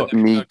 Let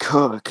me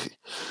cook.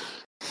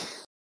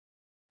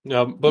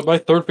 Yeah, but my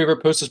third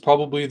favorite post is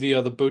probably the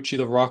Bochi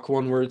the Rock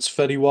one where it's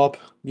Fetty Wap.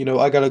 You know,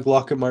 I got a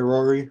Glock in my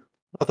Rari.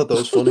 I thought that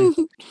was funny.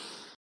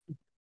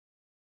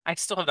 I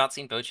still have not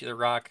seen Bochi the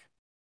Rock.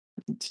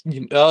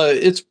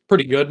 It's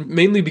pretty good,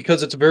 mainly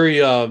because it's very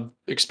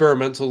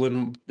experimental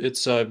in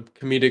its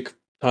comedic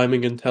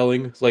timing and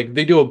telling. Like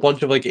they do a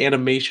bunch of like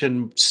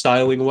animation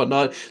styling and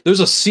whatnot. There's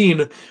a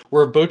scene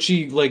where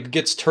Bochi like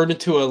gets turned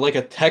into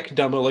a tech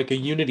demo, like a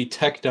Unity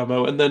tech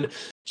demo, and then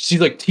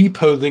she's like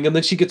T-posing, and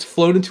then she gets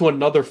flown into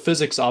another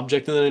physics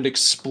object, and then it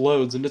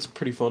explodes, and it's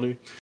pretty funny.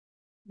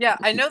 Yeah,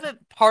 I know that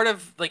part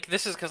of like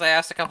this is because I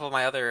asked a couple of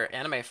my other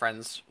anime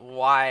friends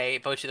why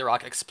Bochi the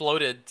Rock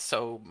exploded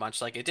so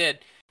much like it did.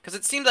 Because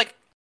it seemed like,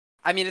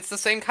 I mean, it's the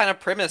same kind of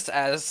premise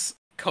as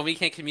Komi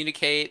Can't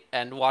Communicate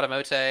and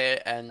Watamote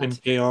and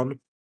K-On!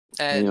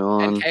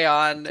 and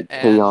K-On! and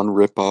K-On!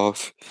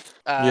 Ripoff.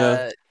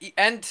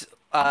 and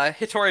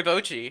Hitori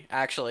Bochi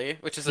actually,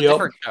 which is a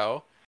different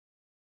show.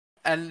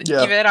 And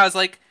even then I was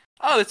like,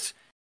 oh,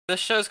 the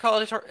show's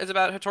called is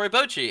about Hitori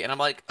Bochi, and I'm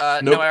like,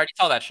 no, I already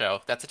saw that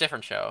show. That's a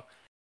different show.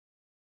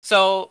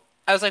 So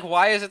I was like,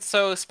 why is it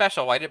so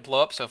special? Why did it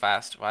blow up so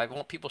fast? Why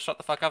won't people shut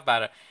the fuck up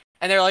about it?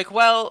 And they're like,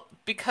 well,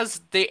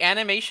 because the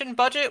animation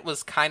budget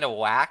was kind of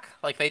whack.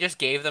 Like, they just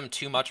gave them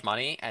too much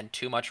money and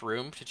too much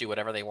room to do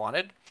whatever they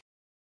wanted.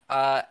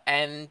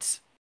 And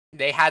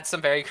they had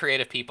some very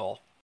creative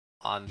people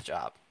on the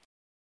job.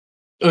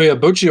 Oh yeah,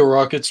 Bochi the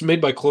Rock, it's made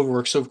by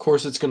Cloverworks, so of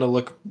course it's gonna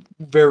look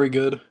very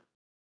good.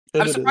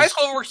 And I'm surprised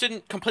Cloverworks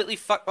didn't completely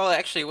fuck... Well,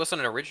 actually, it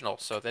wasn't an original,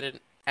 so they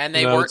didn't... And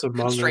they weren't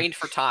constrained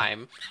for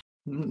time.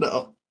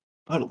 No,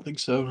 I don't think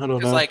so. I don't know.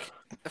 Because, like,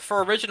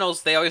 for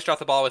originals, they always drop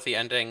the ball with the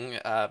ending.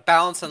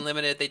 Balance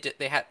Unlimited,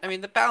 they had... I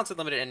mean, the Balance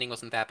Unlimited ending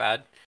wasn't that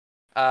bad.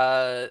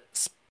 I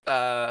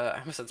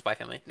almost said Spy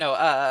Family.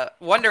 No,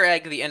 Wonder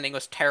Egg, the ending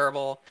was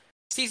terrible.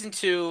 Season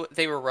 2,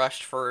 they were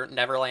rushed for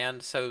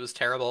Neverland, so it was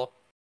terrible.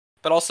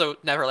 But also,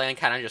 Neverland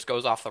kind of just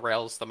goes off the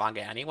rails, the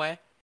manga, anyway.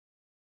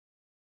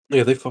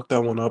 Yeah, they fucked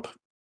that one up.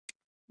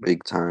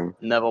 Big time.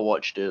 Never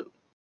watched it.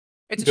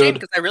 It's a shame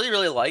because I really,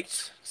 really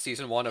liked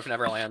Season 1 of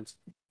Neverland.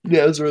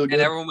 Yeah, it's really good.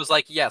 And everyone was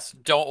like, yes,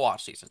 don't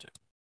watch Season 2.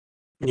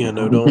 Yeah,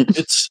 no, don't.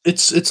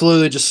 It's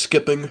literally just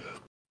skipping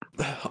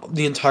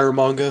the entire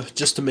manga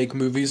just to make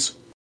movies.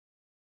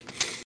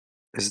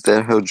 Is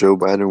that how Joe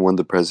Biden won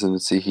the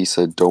presidency? He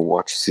said, don't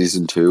watch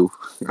Season 2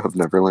 of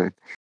Neverland.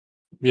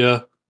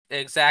 Yeah.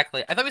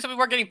 Exactly. I thought we said we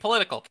weren't getting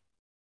political.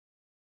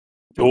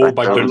 Oh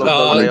my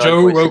goodness.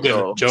 Joe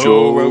Rogan.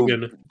 Joe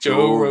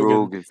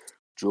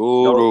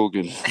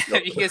Rogan.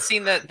 Have you guys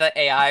seen the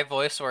AI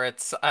voice where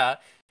it's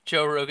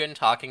Joe Rogan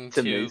talking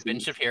to Ben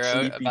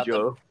Shapiro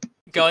about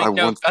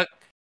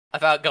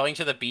about going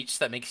to the beach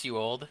that makes you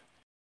old?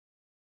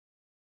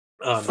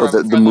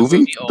 The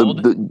movie?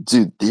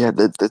 Dude, yeah,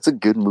 that's a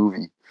good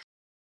movie.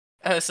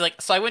 So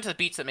I went to the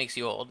beach that makes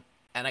you old,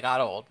 and I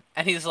got old.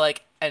 And he's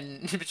like,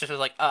 and Bishop was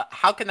like,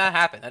 how can that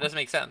happen? That doesn't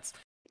make sense.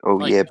 Oh,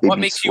 like, yeah, baby what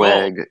makes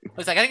swag. You old?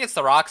 It's like, I think it's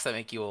the rocks that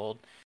make you old.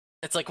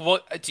 It's like,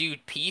 what, do you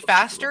pee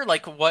faster?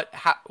 Like, what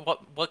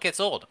gets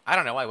old? I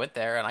don't know, I went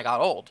there and I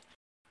got old.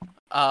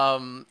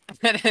 And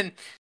then,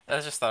 I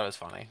just thought it was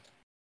funny.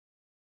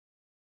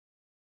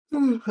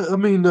 I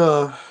mean,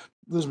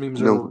 those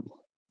memes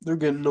they're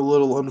getting a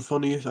little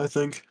unfunny, I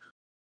think.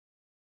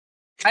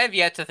 I have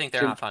yet to think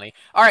they're not funny.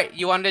 Alright,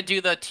 you wanted to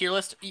do the tier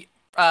list?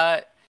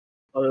 Nagisa,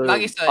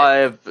 I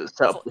have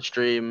set up the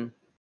stream.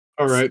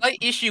 All right. Slight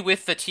issue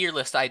with the tier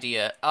list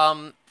idea.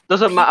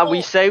 Doesn't matter.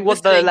 We say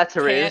what the listening letter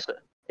can't- is.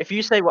 If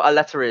you say what a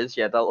letter is,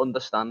 yeah, they'll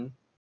understand.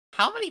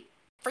 How many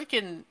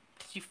freaking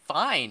did you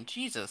find?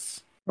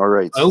 Jesus. All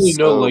right. I only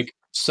know like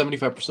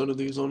 75% of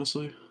these,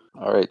 honestly.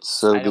 All right.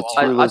 So the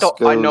I tier list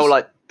goes. I know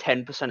like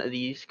 10% of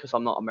these because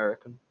I'm not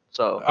American.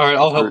 So. All right,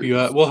 I'll help you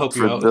out. We'll help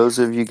you For out. those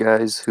of you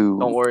guys who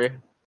Don't worry.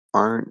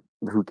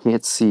 who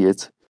can't see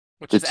it,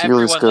 Which the is tier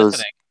list everyone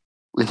goes.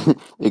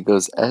 listening. It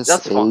goes S,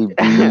 That's A, fine.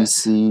 B,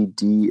 C,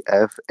 D,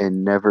 F,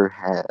 and never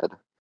had.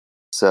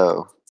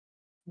 So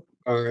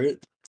All right.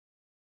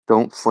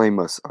 don't flame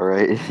us, all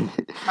right? All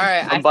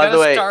right, I've by got the to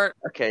way, start.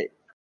 okay.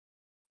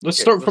 Let's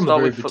Okay, start we'll from the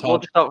start very with, top. We'll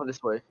just start from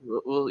this way.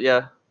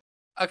 Yeah.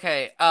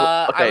 Okay, Okay,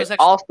 I was actually.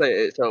 I'll say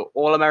it. So,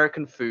 all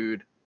American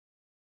food.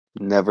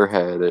 Never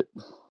had it.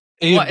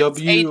 A What? and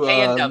W,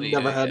 A&W,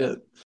 never had yeah. it.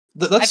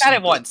 That's I've had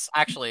it once,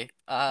 actually.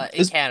 In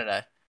Is-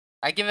 Canada,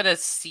 I give it a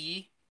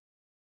C.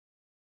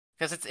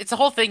 Because it's the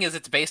whole thing is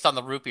it's based on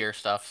the root beer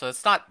stuff, so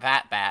it's not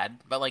that bad.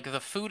 But like the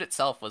food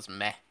itself was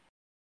meh.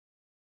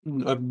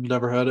 I've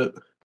never had it.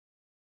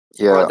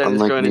 Yeah, Right, then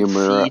it's unlike going in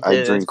Miyamura, C I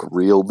tier. drink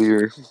real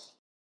beer.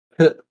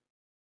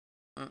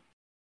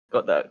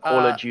 Got that Call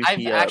of Duty.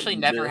 I've actually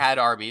never had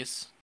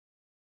Arby's.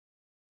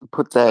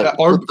 Put that.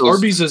 Put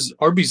those,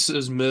 Arby's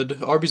is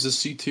mid. Arby's is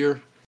C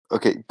tier.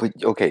 okay, but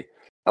okay.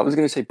 I was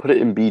gonna say put it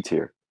in B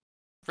tier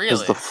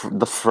because Really?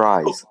 the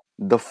fries.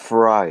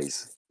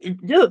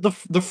 Yeah,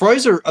 the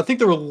fries are. I think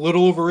they're a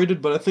little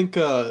overrated, but I think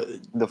The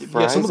yeah,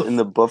 fries some of and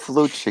the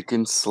buffalo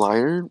chicken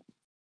slider,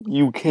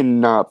 you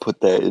cannot put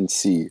that in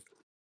C.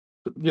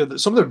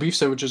 some of their beef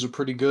sandwiches are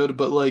pretty good,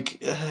 but like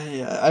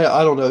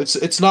I don't know.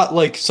 It's not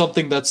like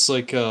something that's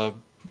like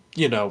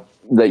you know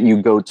That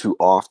you go to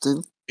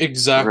often,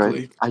 exactly.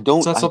 right? I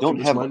It's not something don't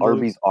that's have mind-blowing.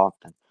 Arby's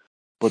often,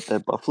 but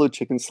that buffalo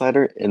chicken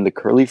slider and the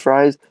curly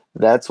fries,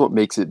 that's what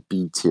makes it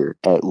B tier,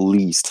 at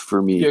least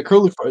for me. Yeah,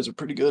 curly fries are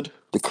pretty good.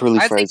 The curly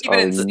I'd say fries keep it are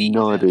in C, man.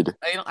 nutted.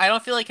 I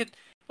don't feel like it.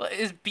 Well,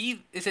 is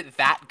it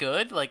that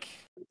good? Like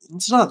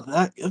It's not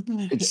that.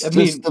 It's I just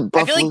mean, the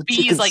I feel buffalo like B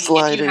chicken is like if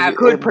slider you have.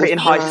 Could and put the it in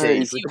high C.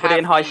 fries. We You could put it have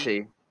in high the-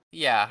 C.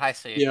 Yeah, high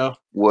C. yeah.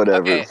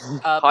 Whatever. Okay.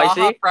 High Baja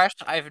C? Fresh.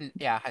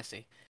 High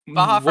C.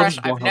 Baja What is Fresh.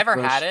 I've Baja never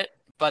Fresh? had it,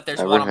 but there's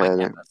Never one on my had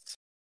it. campus.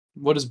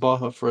 What is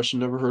Baja Fresh?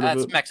 Never heard of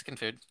That's it. Mexican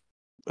food.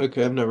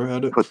 Okay, I've never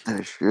had it. Put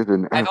that shit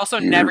in I've F also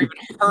tier. never even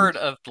heard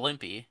of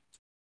Blimpie.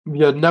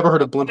 Yeah, never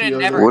heard of Put it Blimpie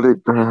never- either.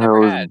 What the never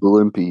hell is had.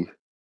 Blimpie?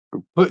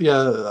 But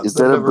yeah, Is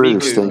I've that a never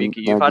British heard of thing? Mika,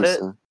 you've Not had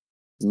just it?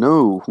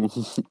 No.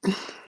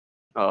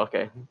 Oh,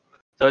 okay.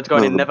 So it's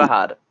going No, in never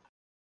had.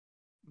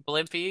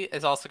 Blimpie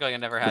is also going I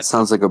never It had.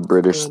 sounds like a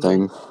British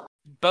thing.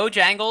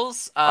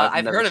 Bojangles. I've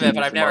I've never heard of seen it,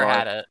 but this I've in my never life.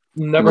 had it.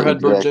 Never had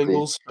Exactly.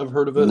 Bojangles. I've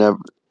heard of it. Never.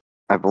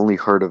 I've only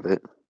heard of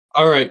it.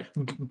 All right,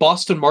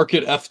 Boston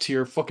Market F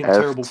tier. Fucking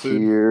terrible F food.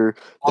 tier.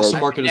 Boston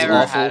I've Market is never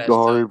awful. had it,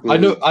 so-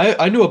 Garbage.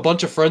 I knew a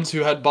bunch of friends who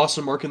had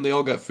Boston Market and they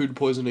all got food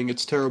poisoning.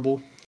 It's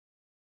terrible.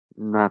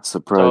 Not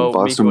surprised. So,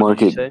 Boston Mika, what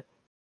did you Market say?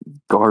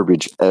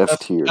 garbage. F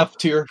tier. F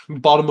tier,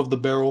 bottom of the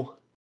barrel.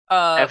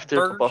 F tier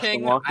for Burger Boston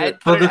King. Market?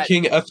 Burger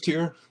King F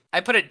tier. I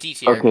put it D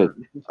tier. Okay.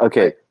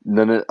 Okay.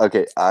 No.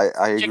 Okay. I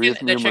agree with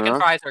The chicken Miyamura.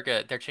 fries are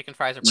good. Their chicken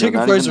fries are No, Chicken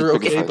not fries even are the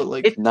chicken okay, fries. but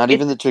like Not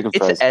even the chicken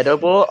fries. It's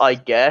edible, I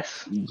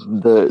guess.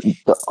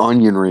 The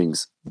onion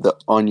rings. The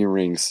onion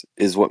rings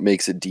is what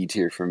makes it D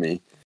tier for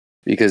me.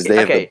 Because they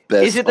have the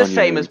best is it the onion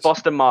same rings. as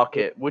Boston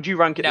Market? Would you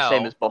rank it the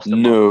same No. as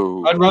Boston Market?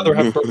 No. I'd rather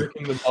have Burger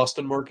King than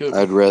Boston Market.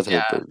 I'd rather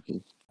have Yeah. Burger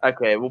King.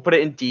 Okay, we'll put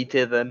it in D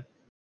tier then.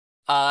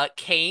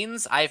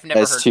 Canes. I've never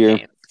S heard tier. of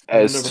Canes.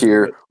 S Never heard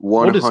tier. of it.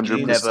 What is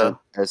 100% Never.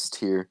 S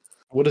tier.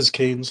 What is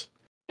Cane's?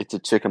 It's a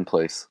chicken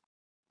place.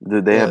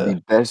 They have Yeah.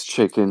 the best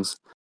chickens.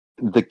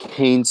 The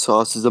cane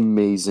sauce is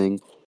amazing.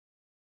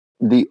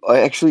 The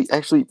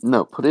actually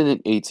no, put it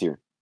in A tier.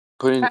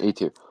 Put it in A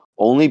tier.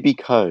 Only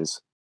because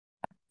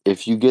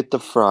if you get the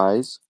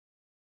fries,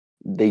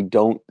 they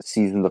don't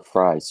season the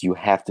fries. You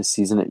have to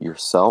season it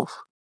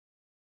yourself.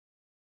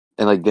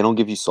 And like they don't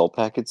give you salt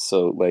packets,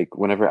 so like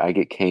whenever I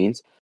get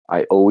canes,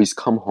 I always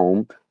come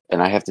home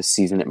and I have to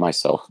season it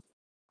myself.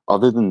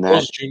 Other than that,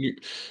 Carl's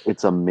Jr.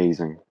 it's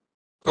amazing.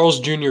 Carl's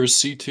Jr. is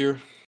C tier.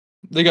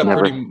 They got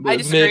Never. pretty I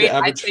disagree. I'd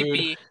mid-average say food.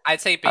 B.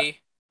 I'd say B.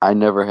 I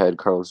never had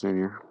Carl's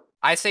Jr.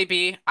 I say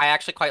B. I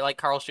actually quite like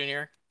Carl's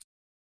Jr.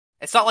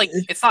 It's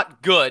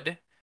not good,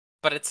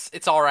 but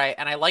it's all right,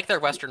 and I like their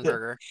Western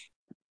burger.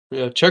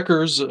 Yeah,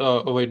 Checkers.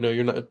 Oh wait, no,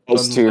 you're not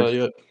S done tier.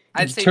 yet.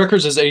 I'd say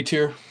Checkers is A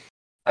tier.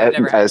 I've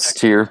never had S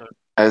tier.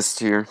 S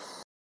tier.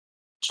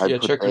 I'd Yeah,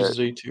 put Checkers that- is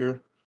A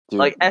tier. Dude,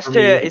 Like S for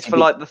tier me- is for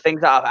like the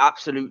things that are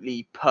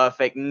absolutely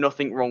perfect,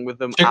 nothing wrong with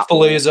them.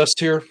 Chick-fil-A at is S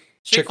tier.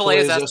 Chick-fil-A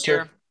is S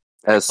tier.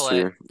 S Chick-fil-A.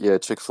 tier. Yeah,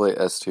 Chick-fil-A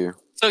S tier.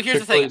 So here's the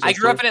Chick-fil-A thing. is I S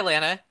grew up tier. in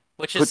Atlanta,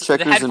 which Put is the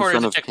Checkers in headquarters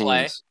front of of Chick-fil-A.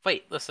 Cane's.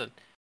 Wait, listen.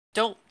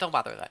 Don't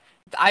bother with that.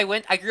 I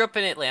grew up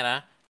in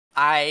Atlanta.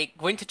 I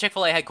went to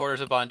Chick-fil-A headquarters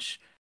a bunch.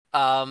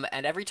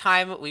 And every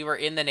time we were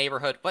in the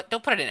neighborhood, what?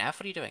 Don't put it in F.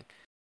 What are you doing?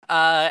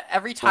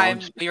 Every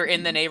time we were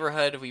in the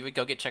neighborhood, we would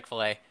go get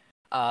Chick-fil-A.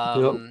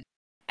 Yep.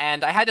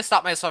 And I had to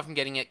stop myself from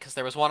getting it because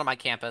there was one on my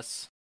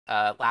campus.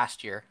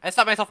 last year. I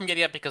stopped myself from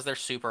getting it because they're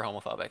super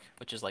homophobic,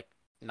 which is like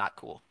not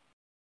cool.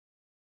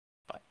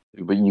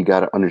 But you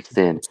gotta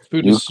understand,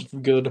 Food is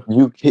good.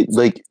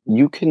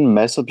 You can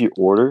mess up your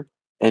order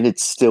and it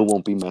still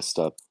won't be messed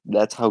up.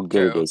 That's how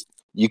good it is.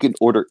 You can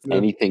order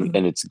anything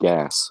and it's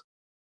gas.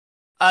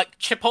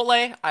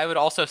 Chipotle, I would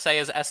also say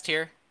is S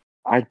tier.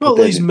 I'd put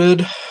that in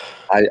mid.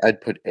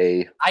 I'd put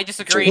A. I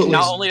disagree. Chipotle's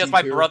Not only does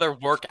my D-tier. brother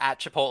work at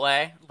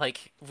Chipotle,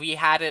 like we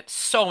had it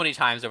so many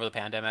times over the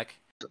pandemic.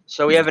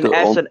 So we have an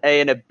S, an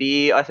A, and a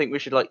B. I think we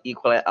should like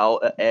equal it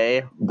out at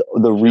A.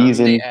 The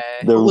reason,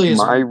 Chipotle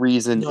my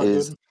reason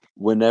is good.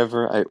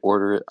 whenever I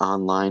order it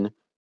online,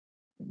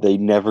 they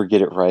never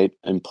get it right,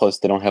 and plus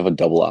they don't have a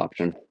double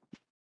option.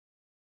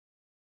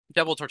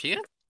 Double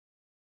tortilla?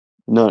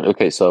 No,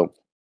 okay, so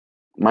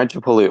my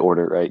Chipotle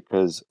order, right?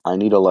 Because I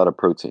need a lot of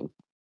protein.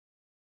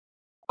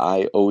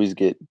 I always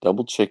get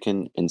double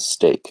chicken and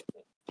steak.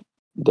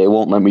 They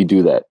won't let me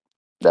do that.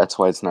 That's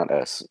why it's not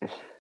S.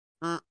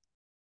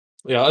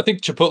 Yeah, I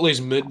think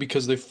Chipotle's mid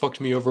because they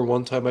fucked me over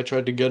one time. I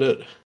tried to get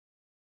it.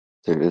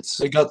 Dude,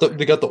 They got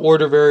the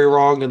order very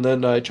wrong, and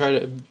then I tried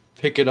to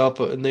pick it up,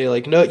 and they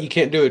like, no, you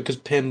can't do it because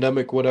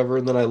pandemic, whatever.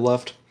 And then I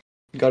left.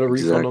 Got a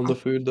refund on the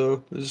food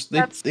though.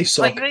 They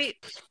suck. Like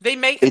they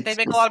make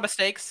a lot of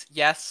mistakes,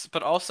 yes,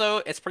 but also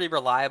it's pretty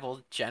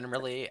reliable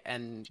generally,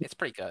 and it's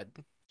pretty good.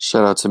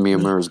 Shout out to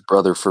Miyamura's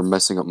brother for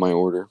messing up my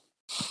order.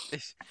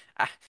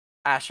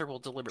 Asher will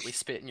deliberately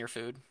spit in your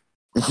food.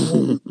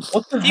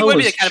 What the hell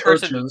is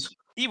churches?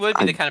 He would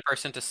be the kind of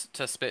person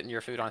to spit in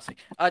your food, honestly.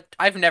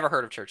 I've never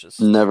heard of churches.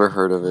 Never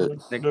heard of it.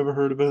 Never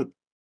heard of it.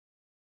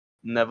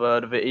 Never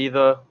heard of it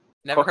either.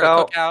 Never heard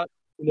of Cookout.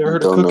 Never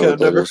heard of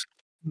Cookout.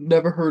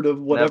 Never heard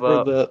of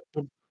whatever that.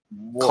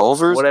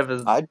 Culver's?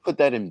 Whatever. I'd put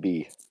that in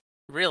B.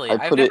 Really?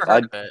 I've never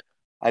heard of it.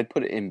 I'd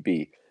put it in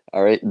B.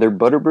 All right, their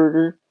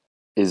Butterburger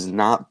is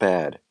not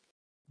bad,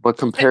 but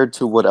compared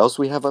to what else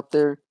we have up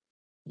there,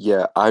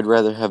 yeah, I'd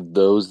rather have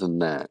those than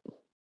that.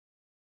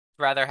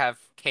 Rather have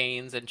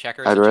Canes and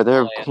Checkers. I'd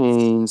rather have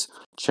Canes,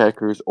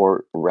 Checkers,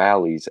 or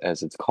Rallies,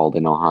 as it's called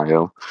in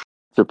Ohio,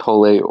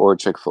 Chipotle or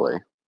Chick-fil-A.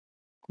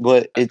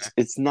 But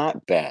it's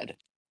not bad.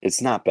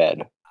 It's not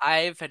bad.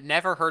 I've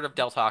never heard of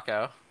Del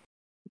Taco.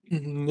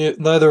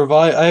 Neither have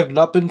I. I have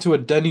not been to a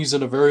Denny's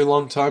in a very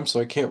long time, so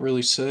I can't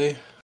really say.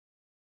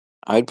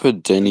 I'd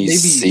put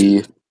Denny's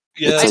C.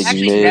 Yeah, I've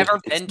actually never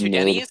been to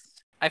Denny's.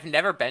 I've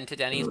never been to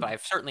Denny's, but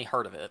I've certainly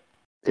heard of it.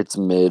 It's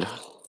mid.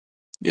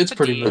 It's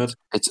pretty mid.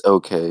 It's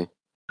okay.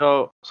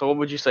 So what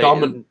would you say?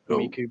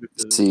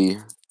 C.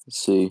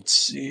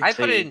 I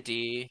put it in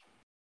D.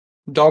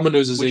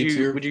 Domino's is A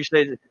tier.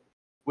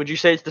 Would you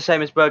say it's the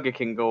same as Burger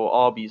King or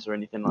Arby's or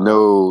anything like that?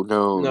 No.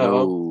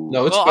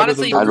 It's better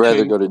than Burger King. I'd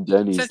rather go to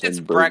Denny's since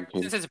than Burger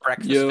King. Since it's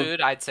breakfast food,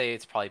 I'd say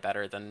it's probably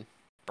better than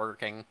Burger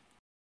King.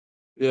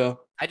 Yeah.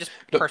 I just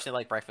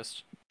personally like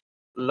breakfast.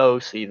 Low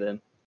C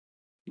then.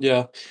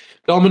 Yeah.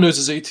 Domino's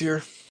is A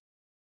tier.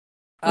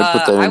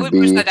 I would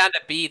push that down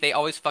to B. They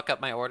always fuck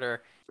up my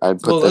order.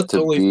 I'd put that that's to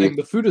the only B. thing.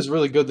 The food is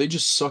really good. They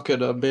just suck at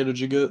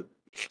managing it.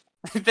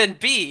 Then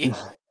B.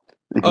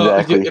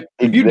 Exactly.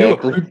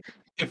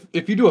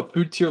 If you do a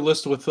food tier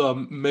list with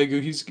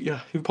Megu,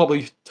 he'll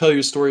probably tell you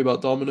a story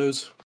about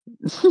Domino's.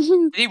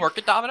 Did he work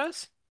at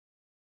Domino's?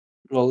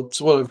 Well,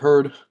 it's what I've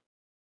heard.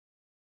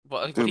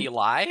 Well, did he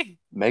lie?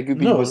 Megu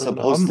was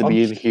supposed to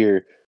be in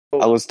here.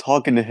 I was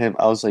talking to him.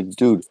 I was like,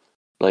 dude,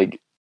 like,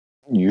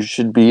 you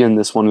should be in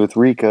this one with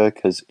Rika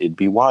because it'd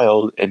be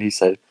wild. And he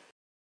said,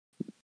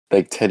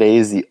 like, today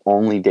is the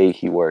only day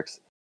he works,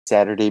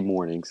 Saturday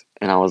mornings.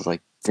 And I was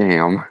like,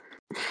 damn.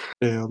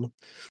 Damn.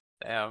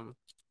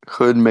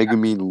 Hood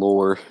Megumi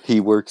lore.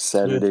 He works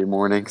Saturday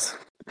mornings.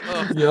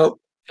 Oh, yep. Feel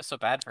so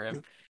bad for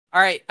him.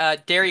 All right,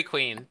 Dairy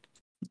Queen.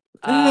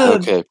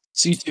 Okay.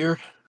 C tier.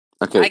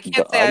 Okay. I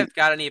can't say I've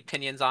got any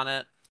opinions on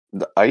it.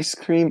 The ice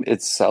cream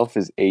itself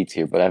is A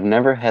tier, but I've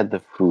never had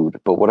the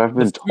food. But what I've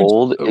been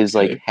told is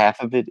like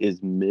half of it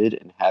is mid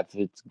and half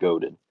of it's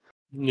goated.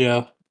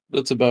 Yeah,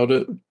 that's about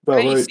it. About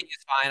right. C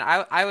is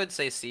fine. I would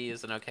say C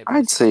is an okay.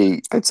 I'd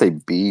say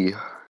B.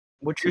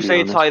 Would you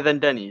say it's higher than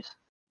Denny's?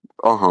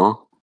 Uh-huh.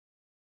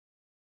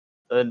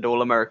 And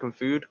All American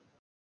Food?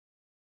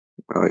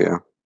 Oh yeah.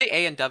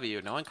 A and W.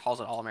 No one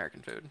calls it All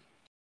American Food.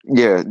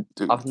 Yeah,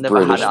 dude, I've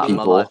never had it in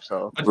my life,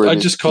 so I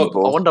just call it.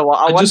 I wonder why.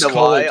 I wonder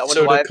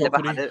why I've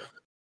never had it.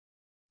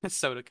 It's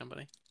soda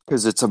company.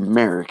 Because it's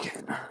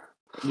American.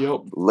 Yep.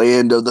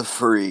 Land of the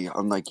free.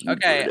 I'm like, you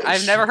okay, British.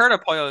 I've never heard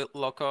of Pollo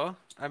Loco.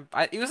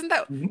 It wasn't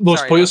that.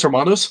 Los Pollos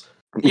Hermanos?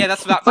 Yeah,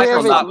 that's about my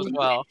first thought as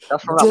well.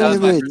 That's from that was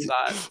my first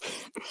thought.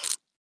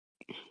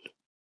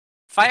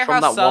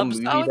 Firehouse Subs.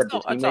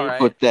 It's alright.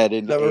 Put that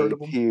in A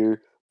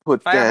tier.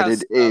 Put that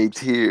in A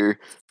tier.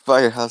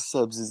 Firehouse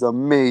Subs is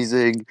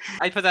amazing.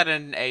 I put that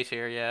in A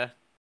tier, yeah.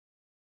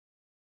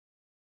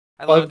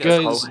 I love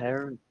Guys.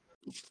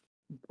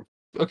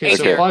 Okay,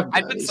 so Five Guys.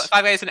 I put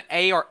Five Guys in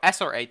A or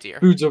S or A tier.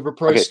 Food's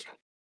overpriced.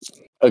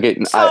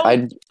 Okay, so,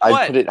 I'd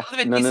put it.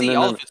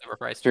 No. All food's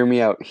overpriced. Hear me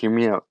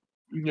out.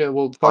 Yeah,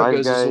 well, Five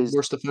Guys is the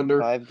worst offender.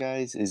 Five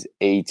Guys is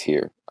A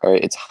tier. All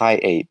right, it's high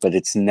 8, but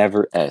it's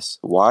never S.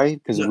 Why?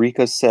 Because No.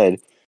 Rika said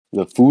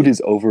the food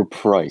is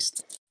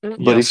overpriced.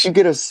 But if you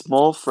get a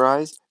small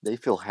fries, they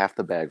fill half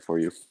the bag for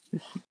you.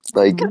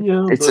 Like,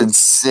 it's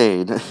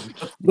insane.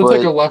 That's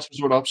like a last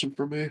resort option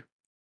for me.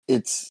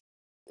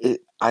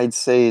 I'd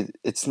say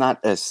it's not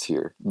S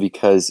tier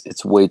because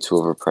it's way too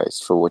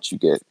overpriced for what you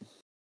get.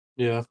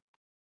 Yeah.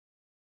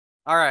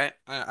 All right,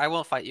 I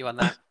won't fight you on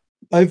that.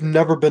 I've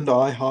never been to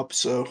IHOP,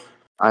 so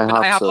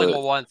IHOP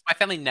only once. My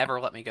family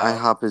never let me go.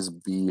 IHOP is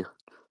B.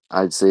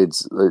 I'd say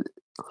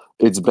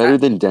it's better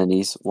than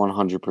Denny's,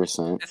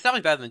 100%. It's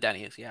definitely better than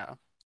Denny's, yeah.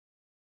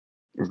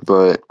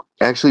 But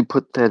actually,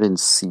 put that in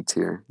C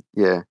tier.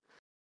 Yeah.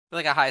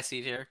 Like a high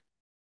C tier.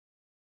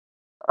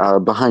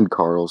 Behind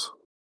Carl's.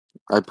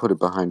 I'd put it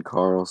behind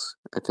Carl's.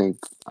 I think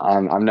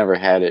I've never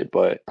had it,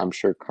 but I'm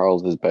sure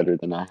Carl's is better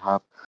than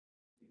IHOP.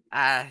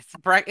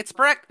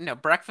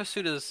 Breakfast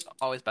food is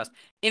always best.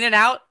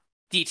 In-N-Out,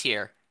 D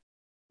tier.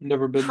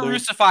 Never been there.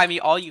 Crucify me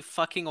all you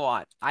fucking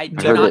want. I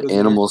heard that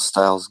animal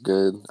style's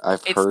good.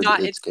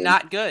 It's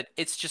not good.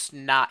 It's just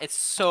not. It's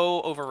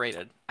so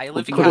overrated. I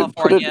lived in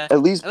California.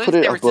 At least put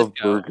it above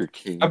Burger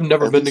King. I've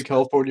never been to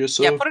California,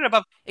 so yeah, put it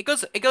above. It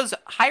goes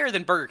higher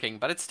than Burger King,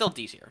 but it's still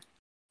D tier.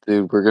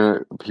 Dude,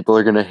 people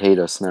are gonna hate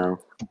us now.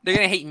 They're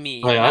gonna hate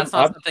me. That's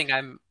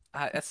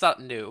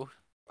not new.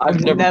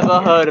 I've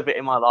never heard of it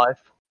in my life.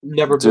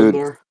 Never been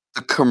there.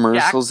 The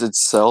commercials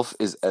itself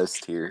is S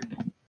tier.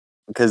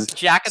 Because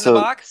Jack in the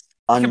Box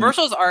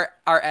commercials are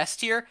S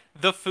tier.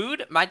 The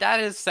food, my dad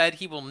has said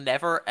he will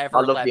never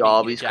ever let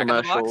me eat Jack in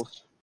the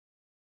Box.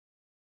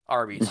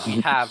 Arby's,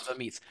 we have the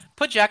meats.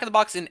 Put Jack in the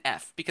Box in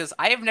F because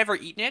I have never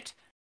eaten it,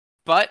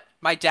 but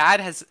my dad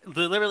has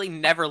literally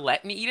never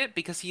let me eat it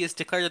because he has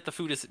declared that the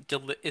food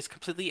is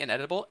completely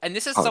inedible. And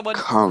this is someone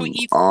who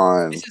eats.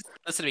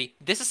 Listen to me.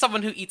 This is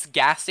someone who eats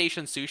gas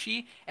station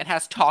sushi and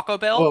has Taco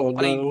Bell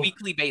on a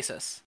weekly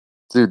basis.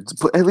 Dude,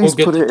 at least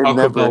put it in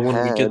never had.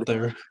 When we get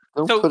there.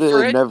 Don't put it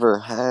in never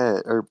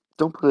had, or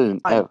don't put it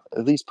in F.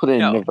 At least put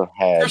it in never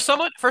had.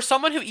 For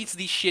someone who eats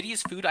the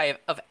shittiest food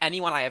of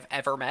anyone I have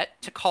ever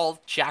met, to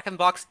call Jack in the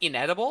Box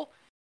inedible.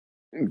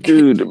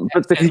 Dude,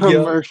 but the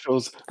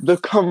commercials though.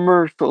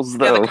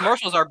 Yeah,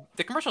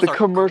 the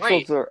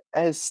commercials are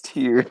S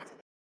tier.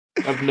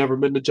 I've never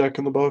been to Jack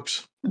in the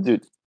Box.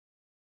 Dude,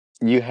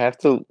 you have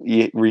to,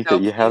 Rika.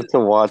 You have to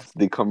watch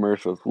the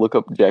commercials. Look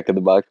up Jack in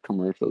the Box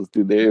commercials,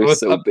 dude. They are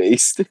so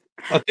based.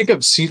 I think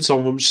I've seen some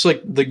of them, just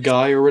like the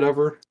guy or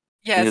whatever.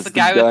 Yeah, it's the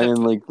guy in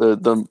like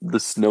the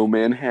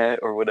snowman hat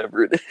or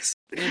whatever it is.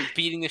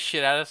 Beating the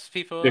shit out of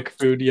people. Dick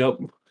food, yep.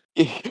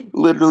 He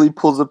literally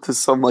pulls up to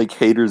some like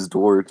hater's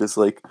door, just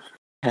like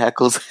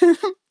tackles him.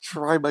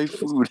 Try my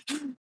food.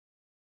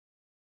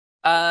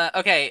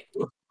 Okay.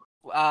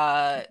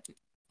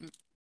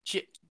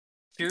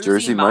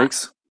 Jersey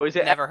Mike's. Was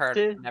it never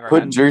heard?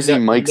 Put Jersey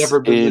Mike's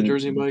never been to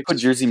Jersey Mike's. Put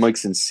Jersey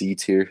Mike's in C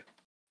tier.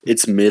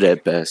 It's mid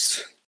at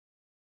best.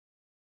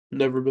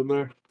 Never been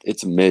there.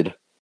 It's mid.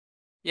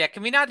 Yeah,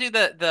 can we not do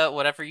the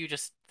whatever you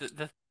just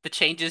the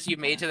changes you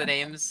made to the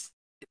names?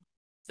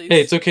 Please?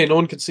 Hey, it's okay. No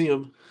one can see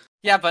them.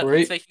 Yeah, but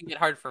it's making it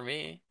hard for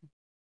me.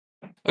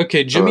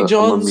 Okay, Jimmy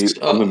John's.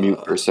 I'm gonna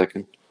mute for a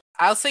second.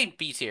 I'll say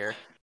B tier.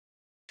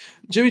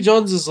 Jimmy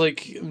John's is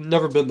like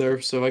never been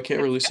there, so I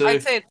can't really say.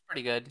 I'd say it's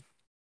pretty good.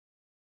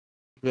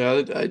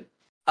 Yeah,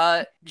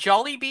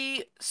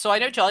 Jollibee. So I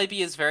know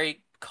Jollibee is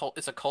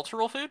it's a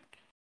cultural food.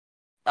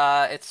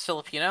 It's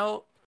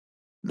Filipino.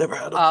 Never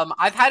had it.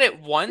 I've had it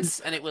once,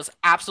 and it was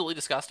absolutely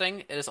disgusting.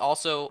 It is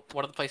also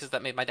one of the places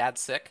that made my dad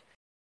sick.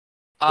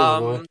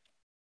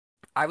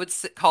 I would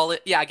call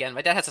it. Yeah, again,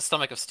 my dad has a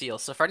stomach of steel,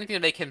 so for anything to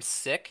make him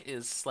sick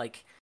is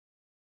like,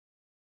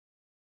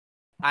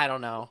 I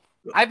don't know.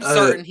 I'm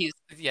certain he's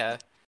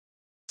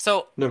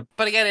So, no.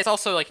 But again, it's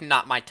also like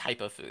not my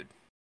type of food.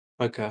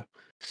 Okay.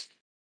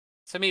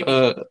 So maybe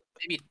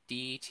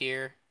D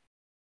tier.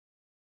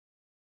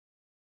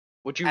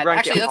 Would you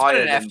rank it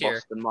higher than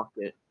Boston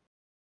Market?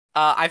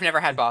 I've never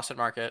had Boston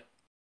Market.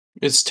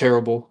 It's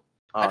terrible.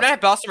 I've never had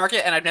Boston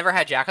Market, and I've never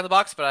had Jack in the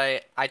Box,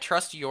 but I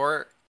trust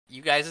you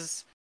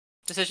guys'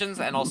 decisions,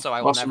 and also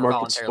I will Boston never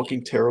Market's voluntarily.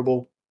 Fucking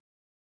terrible.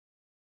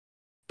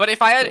 But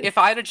if I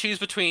had to choose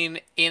between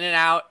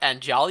In-N-Out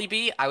and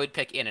Jollibee, I would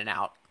pick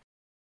In-N-Out.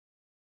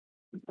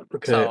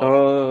 Okay.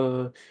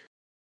 So,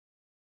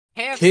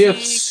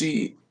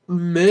 KFC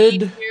mid.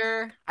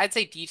 D-tier. I'd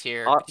say D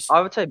tier.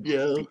 I would say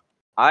B.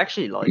 I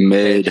actually like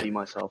KFC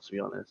myself, to be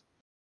honest.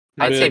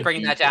 I'd say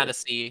bringing that down to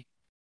C.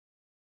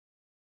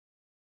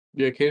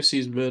 Yeah,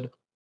 KFC's mid.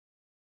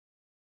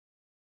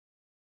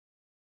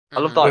 I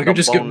love that. I could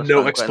just give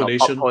no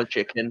explanation. Popcorn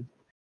chicken.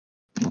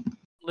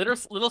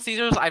 Little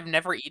Caesars. I've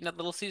never eaten at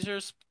Little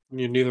Caesars.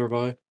 Neither have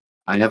I.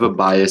 I have a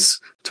bias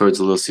towards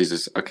Little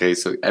Caesars. Okay,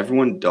 so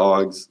everyone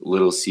dogs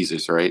Little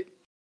Caesars, right?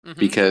 Mm-hmm.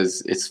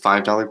 Because it's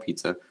 $5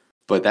 pizza.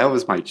 But that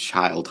was my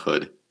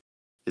childhood.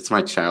 It's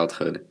my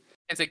childhood.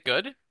 Is it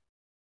good?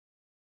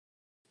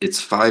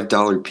 It's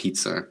 $5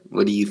 pizza.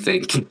 What do you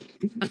think?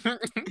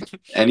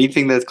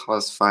 Anything that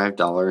costs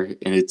 $5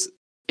 and it's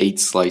 8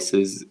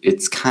 slices,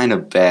 it's kind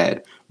of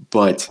bad.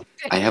 but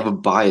I have a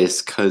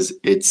bias because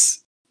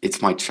it's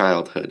my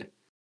childhood.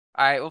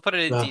 All right, we'll put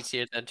it in D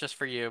tier then, just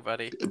for you,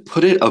 buddy.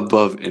 Put it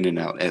above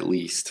In-N-Out at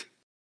least.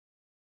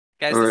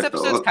 Guys, this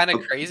episode's kind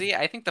of crazy.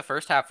 I think the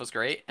first half was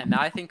great, and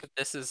now I think that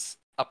this is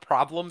a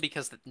problem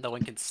because no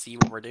one can see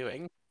what we're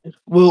doing.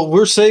 Well,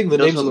 we're saying the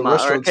names of the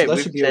restaurants, so that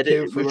should be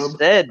okay for them. We've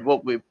said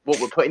what we're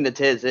putting the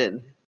tiers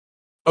in.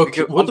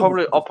 Okay,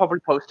 I'll probably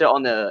post it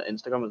on the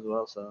Instagram as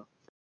well. So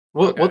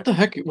what the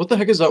heck? What the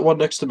heck is that one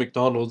next to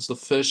McDonald's? The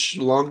fish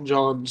Long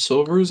John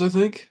Silver's, I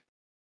think.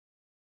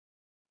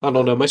 I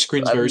don't know. My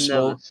screen's very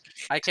small.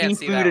 I can't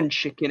see that. Seafood and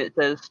chicken. It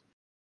says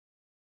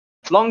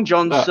Long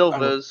John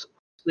Silver's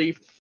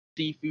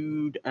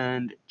seafood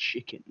and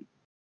chicken.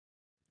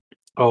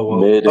 Oh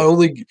well, they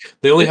only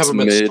have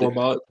them at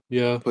store-bought.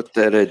 Yeah, put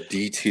that at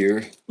D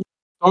tier.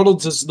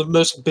 McDonald's is the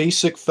most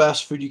basic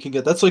fast food you can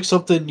get. That's like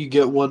something you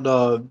get when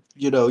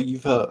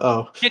you've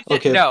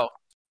okay. No,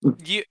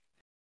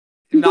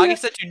 Nagi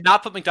said do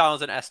not put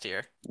McDonald's in S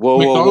tier. Whoa.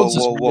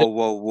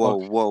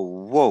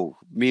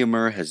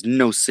 Miyamura has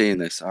no say in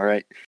this. All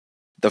right,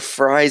 the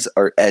fries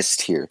are S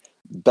tier.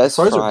 Best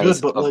fries are good,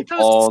 but like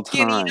all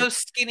time. Those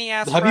skinny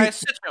ass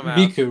fries.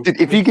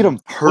 If you get them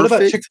perfect. What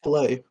about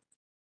Chick-fil-A?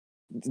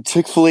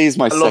 Chick-fil-A is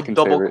my second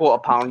double favorite.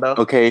 Quarter pounder.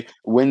 Okay,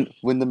 when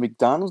the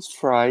McDonald's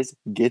fries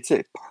gets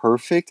it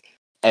perfect,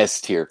 S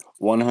tier,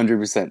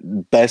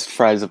 100%, best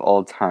fries of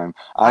all time.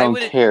 I don't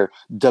care.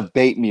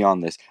 Debate me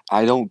on this.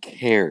 I don't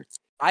care.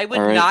 I would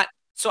not.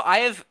 So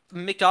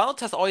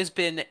McDonald's has always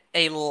been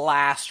a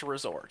last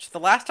resort. The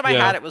last time I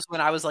had it was when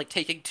I was like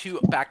taking 2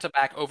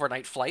 back-to-back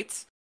overnight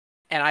flights,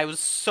 and I was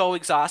so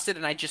exhausted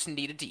and I just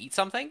needed to eat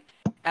something,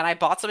 and I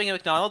bought something at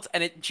McDonald's,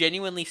 and it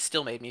genuinely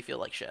still made me feel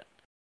like shit.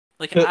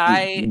 Like the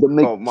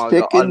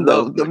McChicken,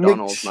 the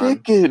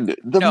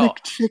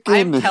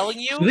McChicken. I'm telling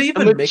you, do they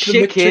even make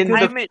the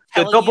McChicken?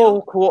 The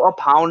double quarter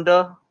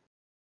pounder.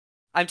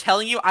 I'm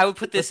telling you, I would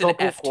put this in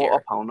F tier.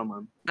 Quarter pounder,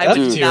 man. I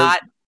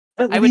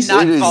would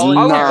not fall in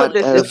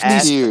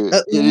F tier.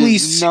 At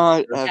least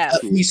not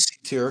F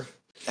tier.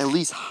 At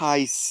least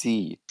high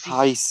C.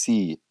 High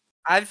C.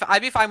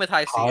 I'd be fine with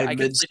high C. I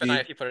could sleep at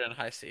night if you put it in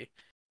high C.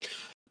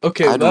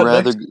 Okay, I'd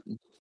rather.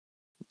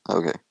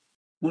 Okay.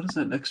 What is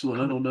that next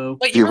one? I don't know.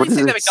 Wait, you really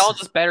think that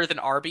McDonald's is better than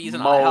Arby's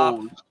and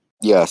IHOP?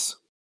 Yes.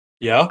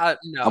 Yeah?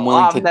 No. I'm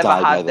willing to I've never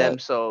die by had them,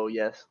 that. so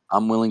yes.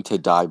 I'm willing to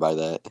die by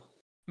that.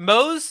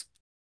 Moe's,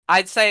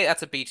 I'd say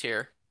that's a B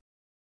tier.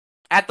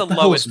 At the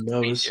lowest, it's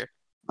B tier.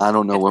 I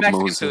don't know what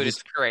Mexican Moe's food is.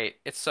 It's great.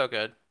 It's so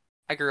good.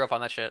 I grew up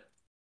on that shit.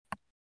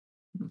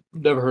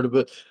 Never heard of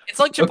it. It's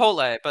like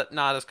Chipotle, but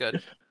not as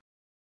good.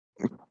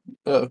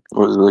 Was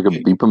it like a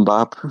beep and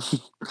bop?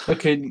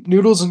 Okay,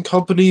 Noodles and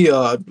Company.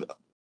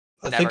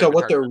 I think I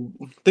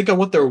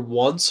went there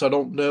once. I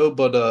don't know,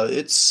 but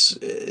it's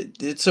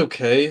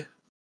okay.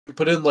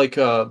 Put in like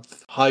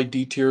high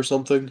D tier or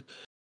something.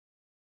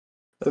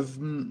 They've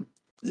only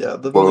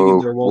been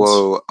there once.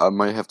 Whoa! I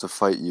might have to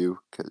fight you.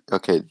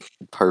 Okay,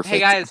 perfect. Hey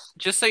guys,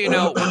 just so you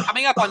know, we're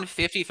coming up on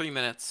 53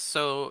 minutes.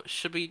 So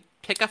should we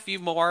pick a few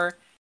more?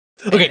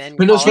 Okay,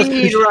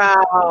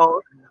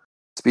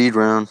 speed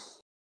round.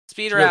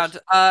 Speed round.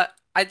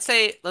 I'd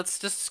say let's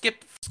just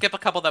skip a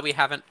couple that we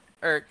haven't.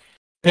 Or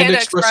Panda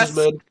Express is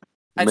mid.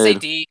 I'd say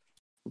D.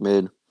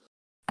 Mid.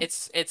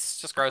 It's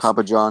just gross.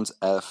 Papa John's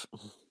F.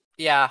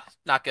 Yeah,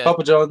 not good.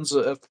 Papa John's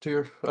F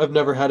tier. I've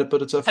never had it,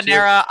 but it's F tier.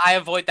 Panera, I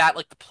avoid that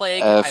like the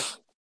plague. F.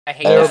 I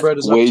hate Panera that. Bread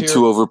is way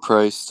too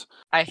overpriced.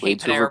 I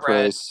hate Panera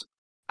Bread.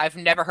 I've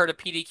never heard of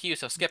PDQ,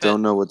 so skip it.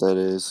 Don't know what that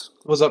is.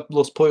 Was that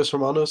Los Pollos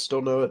Hermanos?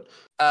 Don't know it.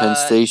 Penn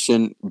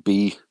Station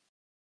B.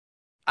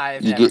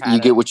 You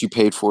get what you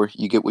paid for.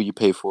 You get what you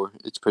pay for.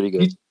 It's pretty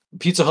good.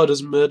 Pizza Hut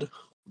is mid.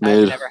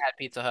 I've never had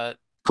Pizza Hut.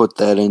 Put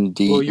that in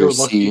D or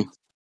C.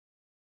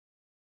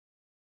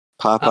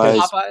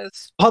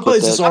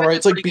 Popeyes is alright.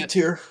 It's like B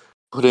tier.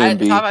 Put it in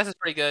B. Popeyes is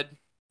pretty good.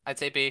 I'd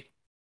say B.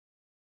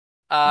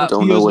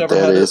 Don't know what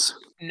that is.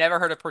 Never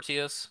heard of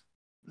Portillo's.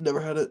 Never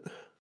had it.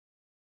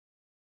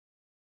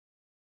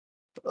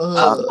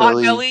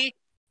 Potbelly,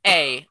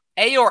 A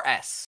or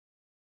S.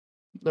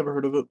 Never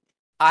heard of it.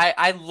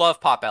 I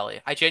love Potbelly.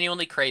 I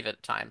genuinely crave it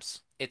at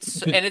times.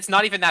 It's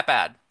not even that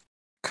bad.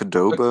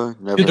 Qdoba,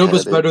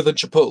 Qdoba's better than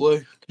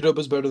Chipotle.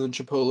 Qdoba's better than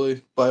Chipotle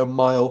by a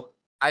mile.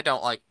 I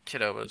don't like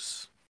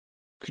Qdoba's.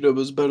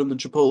 Qdoba's better than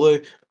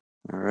Chipotle.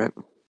 All right.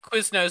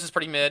 Quiznos is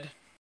pretty mid.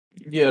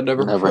 Yeah,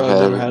 never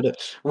had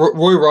it.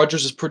 Roy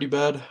Rogers is pretty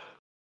bad.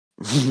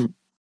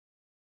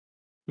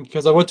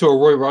 Because I went to a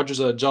Roy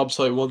Rogers job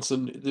site once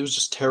and it was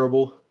just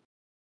terrible.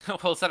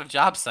 Well, it's not a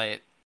job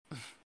site.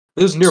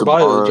 It was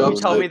nearby the job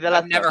site. Tell me the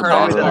letter. I've never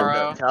heard of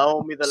Sparrow.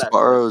 Tell me the letter.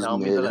 Sparrow's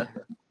mid.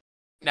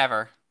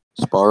 Never.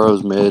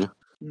 Sparrow's mid.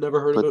 Never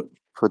heard of it.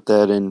 Put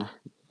that in.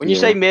 When you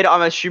say mid,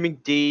 I'm assuming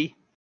D.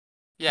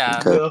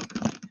 Yeah. Okay.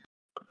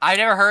 I've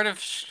never heard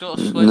of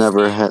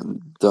Never had.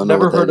 Don't know.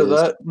 Never what heard that of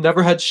is. that.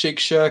 Never had Shake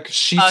Shack.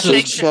 Shake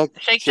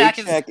Shack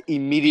is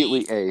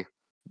immediately A.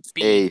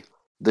 B. A.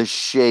 The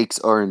shakes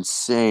are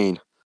insane.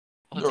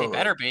 Well, they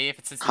better be if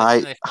it's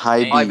high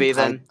B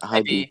then.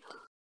 High B.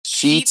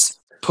 Sheets.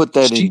 Put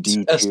that in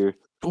D tier.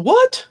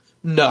 What?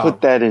 No.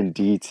 Put that in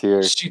D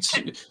tier. Sheets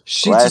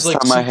Last is like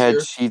time I C had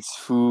tier. Sheets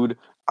food,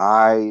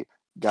 I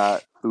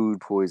got food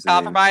poisoning.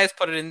 Compromise,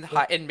 put it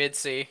in mid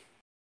C.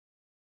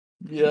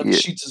 Yeah, Yeah.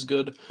 Sheets is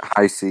good.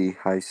 High C.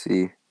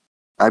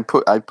 I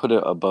put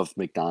it above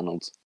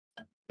McDonald's.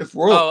 If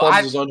Royal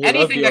Plums is on here, that'd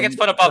anything be that gets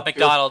put above F tier.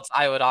 McDonald's,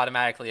 I would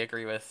automatically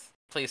agree with.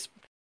 Please.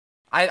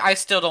 I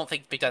still don't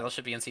think McDonald's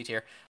should be in C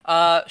tier.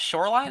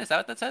 Shoreline, is that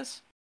what that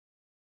says?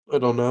 I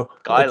don't know.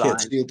 Skyline. I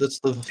can't see it. That's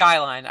the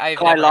Skyline. I've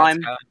Skyline. never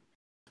had Skyline.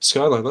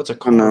 Skyline. That's a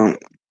car. No.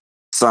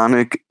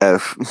 Sonic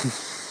F.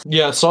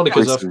 Yeah, Sonic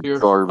is F tier.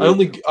 I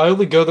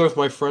only go there with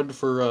my friend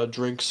for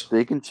drinks.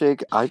 Steak and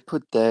Shake, I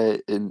put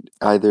that in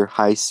either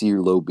high C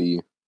or low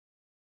B.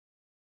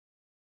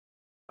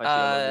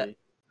 Uh,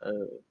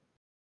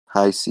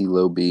 High C,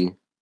 low B.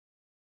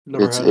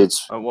 Never had it.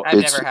 I've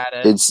never had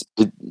it.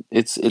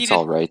 It's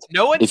all right.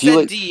 No one If said you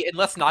like- D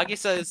unless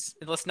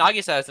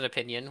Nagisa has an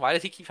opinion. Why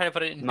does he keep trying to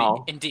put it in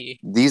No. in D?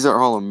 These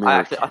are all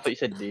American. I thought you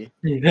said D.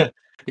 Yeah,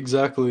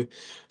 exactly.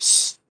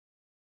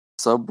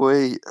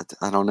 Subway,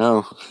 I don't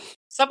know.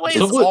 Subway is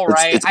Subway- all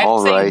right. It's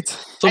all right.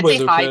 Subway's I'd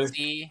say high okay.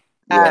 C.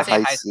 Yeah, I'd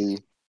say high C.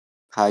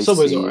 High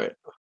Subway's C. alright.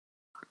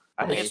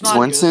 I hate It's it.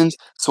 not-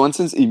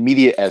 Swenson's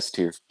immediate S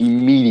tier.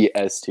 Immediate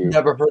S tier.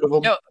 Never heard of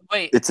them. No,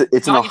 wait. It's an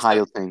Nagisa-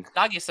 Ohio thing.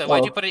 Nagisa,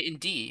 why'd you Oh. put it in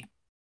D?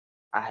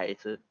 I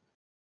hate it.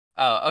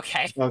 Oh,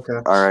 okay. Okay.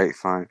 All right,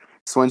 fine.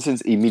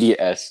 Swenson's immediate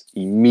S.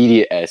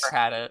 Immediate S. Never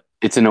had it.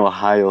 It's an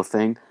Ohio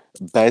thing.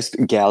 Best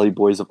galley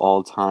boys of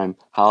all time.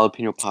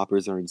 Jalapeno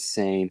poppers are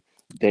insane.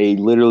 They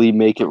literally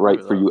make it right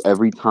for you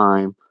every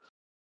time.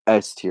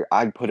 S tier.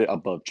 I'd put it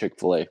above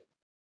Chick-fil-A.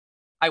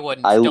 I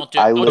wouldn't. I Don't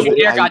you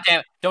dare,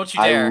 goddamn! Don't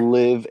you I dare!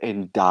 live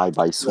and die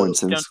by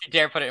Swenson's. Don't you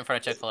dare put it in front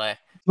of Chick-fil-A.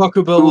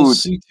 Taco Bell Food.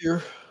 is C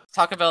tier.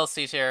 Taco Bell is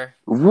C tier.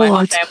 My whole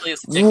What? family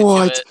is addicted to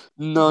What? it.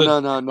 No. I'm the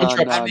only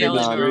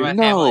member of my family.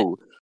 No.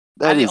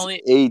 That I'm the is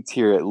only- A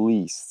tier at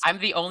least. I'm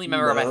the only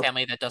member of my No.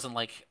 family that doesn't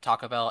like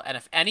Taco Bell, and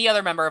if any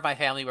other member of my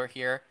family were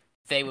here,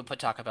 they would put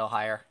Taco Bell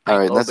higher. All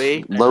right, Low that's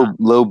B?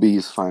 low B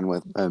is fine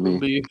with me.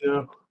 B,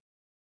 yeah.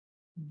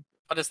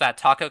 What is that?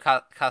 Taco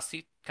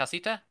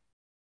Casita?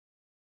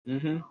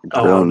 Mm-hmm.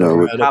 I don't know.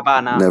 never had it.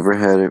 Cabana. Never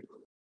had it.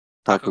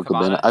 Taco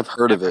Cabana? Cabana. I've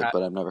heard of Never it, had-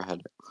 but I've never had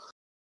it.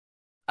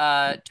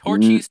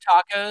 Torchy's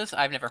Tacos.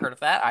 I've never heard of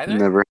that either.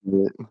 Never had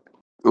it.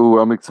 Ooh,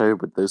 I'm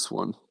excited with this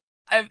one.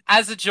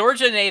 As a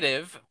Georgia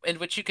native, in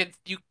which you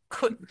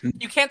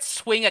can't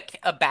swing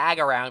a bag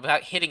around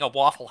without hitting a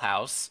Waffle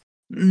House.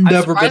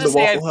 Never been surprised to to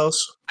say Waffle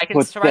House. I can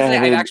Put surprisingly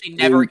that I've in actually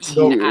never A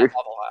eaten tier. at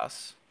Waffle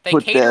House. They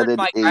Put that catered in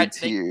my A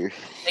tier.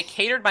 they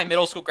catered my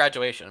middle school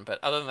graduation, but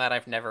other than that,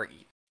 I've never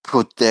eaten.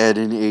 Put that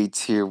in A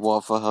tier.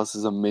 Waffle House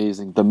is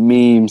amazing. The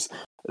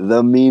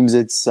memes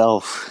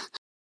itself.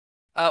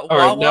 right,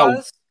 now-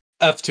 Wawa's.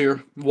 F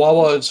tier.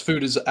 Wawa's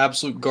food is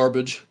absolute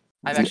garbage.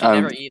 I've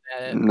actually never eaten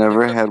at it.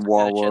 Never They're had cookies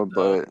are bad Wawa, shit,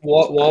 though. but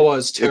Wawa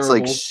is terrible.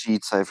 it's like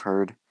Sheets. I've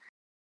heard.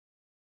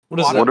 What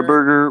is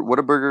Whataburger.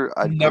 that? Whataburger.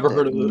 I'd Never put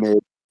heard that of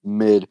it.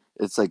 Mid.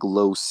 It's like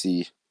low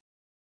C.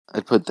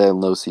 I'd put that in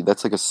low C.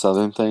 That's like a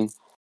southern thing.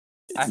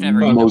 I've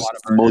never eaten a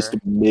most Whataburger.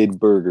 mid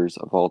burgers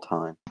of all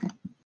time.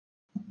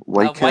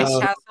 White White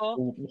Castle.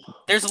 Castle.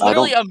 There's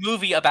literally a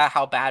movie about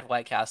how bad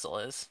White Castle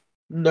is,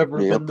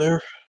 Never Yep. been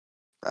there.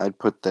 I'd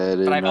put that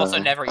in. but I've also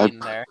never eaten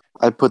there.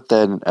 I'd put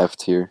that in F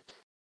tier.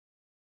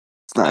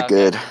 It's not Okay.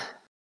 good.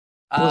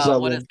 What's that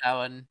What one? is that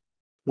one?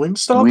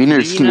 Wingstop? Wiener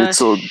Wiener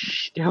Schnitzel.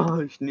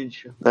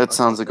 Schnitzel. That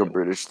sounds like a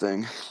British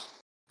thing.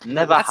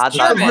 Never That's had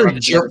German.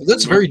 that.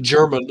 That's very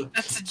German.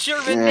 That's a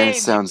German Yeah, name. it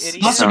sounds- You it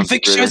idiot. Was sounds ein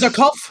British. Fickscheißer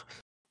Kopf?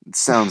 It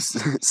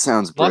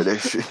sounds What?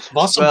 British.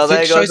 Was ein Well,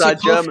 there goes Fickscheißer our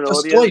Kopf? German Das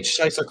audience. Deutsch,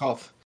 Scheißer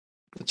Kopf.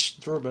 It's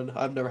German.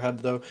 I've never had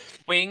it though.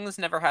 Wings.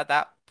 Never had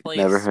that place.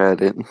 Never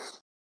had it.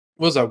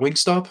 What was that,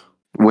 Wingstop?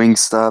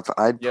 Wingstop.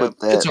 I'd Yep. put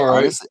that. It's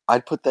alright. Honestly,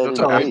 I'd put that It's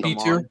in alright, A. B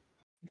tier.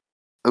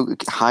 Oh,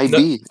 high No-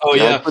 B. Oh I'd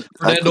yeah, put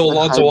Fernando that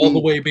Alonso high all B. the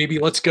way, baby.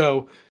 Let's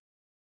go.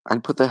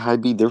 I'd put that high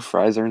B. Their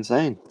fries are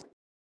insane.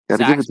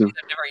 Gotta give it to Zaxby's.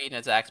 I've never eaten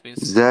at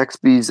Zaxby's.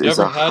 Zaxby's is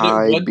Never a had it.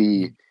 high What-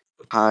 B.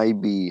 High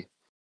B.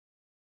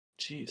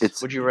 Jeez.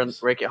 It's Would you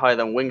rank it higher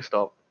than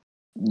Wingstop?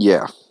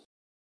 yeah.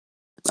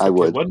 I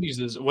would. Wendy's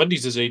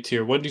is A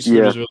tier. Wendy's food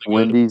Yeah. is really good.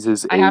 Wendy's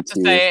is I A have to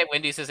tier. say,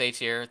 Wendy's is A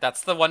tier.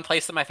 That's the one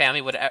place that my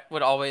family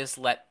would always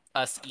let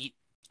us eat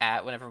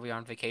at whenever we were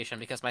on vacation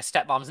because my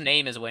stepmom's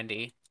name is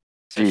Wendy.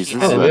 So she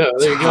Jesus, had- Oh, yeah,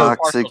 there you go.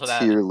 toxic Partial to that.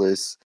 tier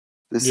list.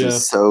 This Yeah.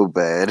 is so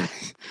bad.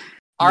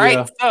 All right,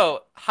 Yeah.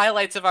 so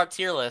highlights of our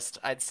tier list,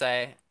 I'd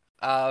say.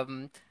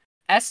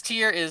 S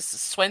tier is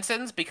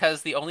Swenson's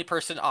because the only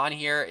person on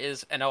here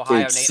is an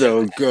Ohio It's native,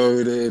 so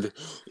goaded.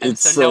 And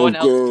It's so so no one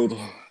else- good.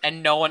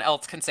 and no one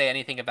else can say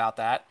anything about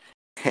that.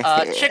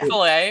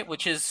 Chick-fil-A,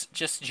 which is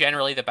just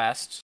generally the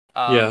best,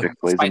 Yeah.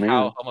 Chick-fil-A's despite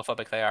how amazing.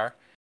 homophobic they are.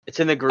 It's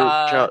in the group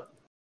chat.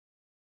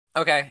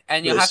 Okay,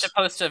 and you'll have Yes. to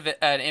post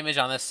an image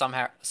on this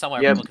somewhere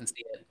Yep. people can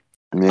see it.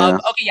 Yeah.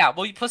 Okay, yeah,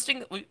 we'll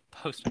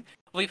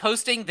be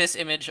posting this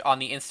image on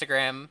the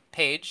Instagram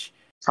page.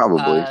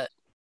 Probably.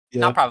 Yeah.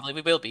 Not probably,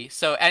 we will be.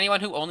 So anyone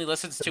who only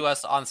listens to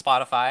us on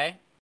Spotify,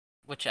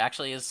 which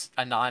actually is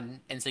a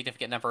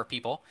non-insignificant number of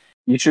people.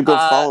 You should go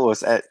follow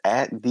us at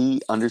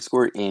 @the_Annie_boys.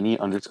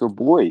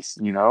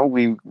 You know,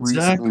 we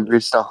recently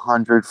reached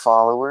 100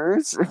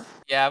 followers.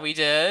 Yeah, we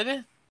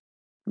did.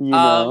 You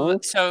know,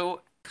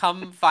 so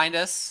come find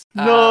us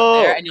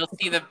No! there, and you'll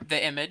see the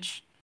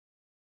image,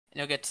 and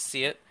you'll get to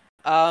see it.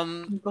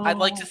 I'd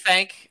like to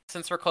thank,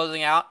 since we're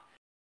closing out,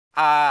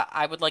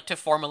 I would like to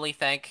formally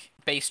thank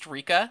Based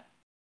Rika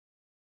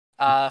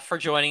for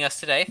joining us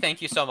today.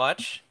 Thank you so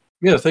much.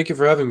 Yeah, thank you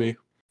for having me.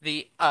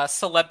 The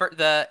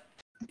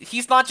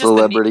he's not just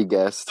celebrity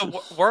guest.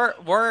 We're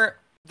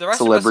the rest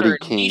Celebrity of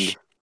us are king.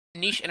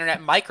 niche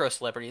internet micro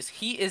celebrities.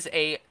 He is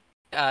a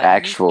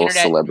actual niche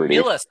internet celebrity.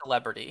 real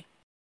celebrity.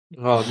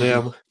 Oh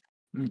damn!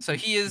 So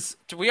he is.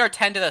 We are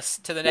 10 to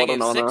the negative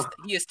 6th.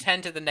 He is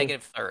 10 to the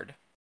negative 3rd.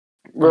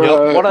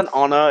 Yep. What an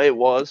honor it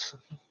was.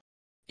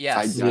 Yes.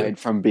 I died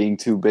from being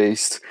too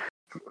based.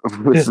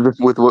 with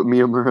what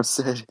Miyamura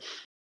said.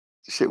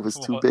 Shit was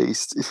too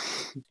based.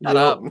 Shut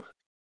up.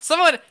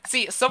 Someone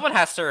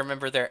has to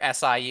remember their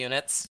SI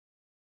units.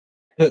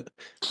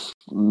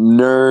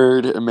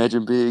 Nerd.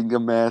 Imagine being a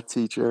math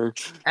teacher.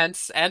 And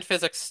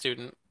physics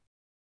student.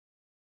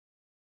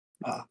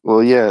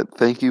 Well, yeah.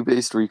 Thank you,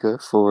 Based Rika,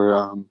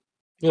 for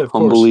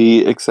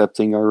humbly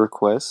accepting our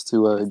request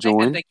to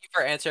join. Thank you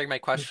for answering my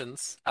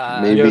questions.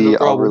 Maybe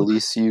I'll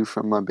release you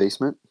from my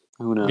basement.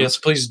 Who knows? Yes,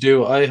 please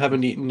do. I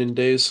haven't eaten in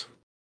days.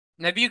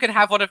 Maybe you can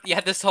have one of. Yeah,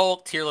 this whole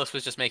tier list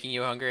was just making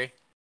you hungry.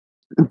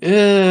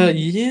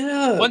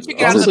 Yeah. Once you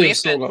get out of the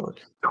basement,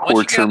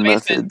 torture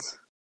methods.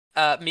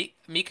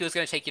 Miku's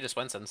gonna take you to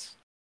Swenson's.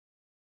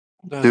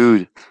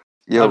 Dude,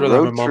 yo, I'd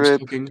rather have my mom's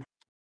cooking.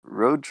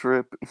 Road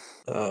trip.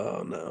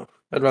 Oh no,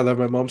 I'd rather have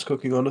my mom's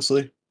cooking,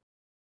 honestly.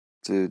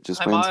 Dude,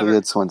 just wait until you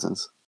get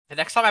Swenson's. The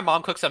next time my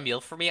mom cooks a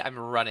meal for me, I'm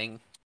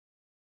running.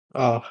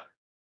 Oh.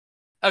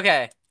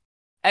 Okay.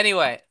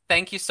 Anyway,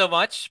 thank you so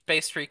much,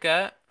 Based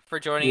Rika, for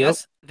joining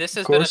us. This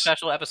has been a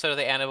special episode of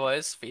the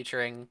Anaboys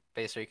featuring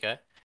Based Rika.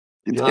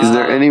 Is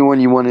there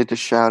anyone you wanted to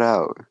shout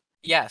out?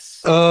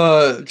 Yes.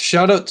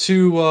 Shout out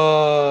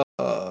to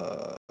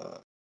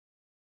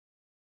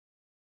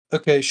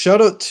okay,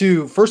 shout out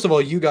to, first of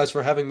all, you guys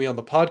for having me on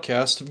the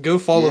podcast. Go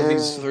follow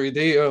these three.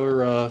 They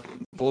are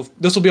well,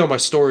 this will be on my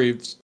story,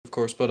 of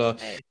course, but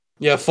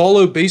yeah,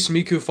 follow Base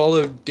Miku,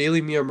 follow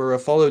Daily Miyamura,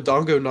 follow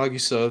Dango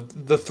Nagisa,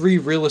 the three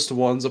realist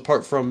ones,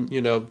 apart from,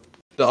 you know,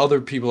 the other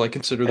people I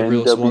consider the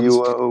realist ones.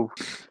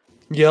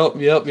 Yep.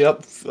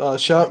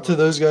 Shout out to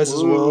those guys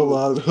as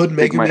well. Hood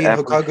Megumi,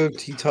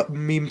 Hokago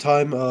Meme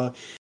Time.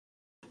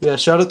 Yeah,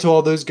 shout out to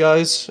all those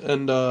guys,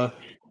 and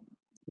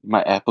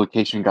my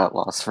application got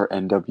lost for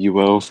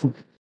NWO.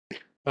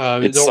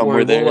 It's don't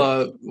worry, there.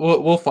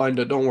 We'll find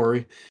it. Don't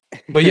worry.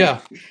 But yeah,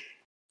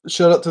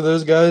 shout out to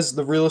those guys,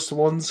 the realest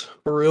ones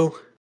for real.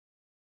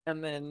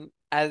 And then,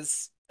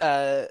 as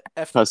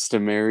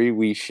customary,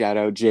 we shout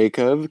out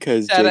Jacob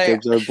because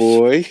Jacob's our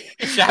boy.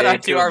 Shout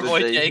out to our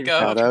boy Jacob.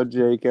 Shout out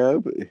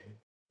Jacob.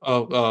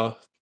 Oh,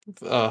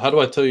 how do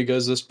I tell you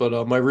guys this?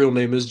 But my real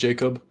name is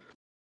Jacob.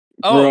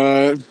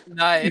 Oh,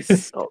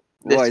 nice.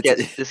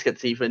 This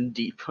gets even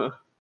deeper.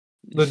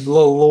 The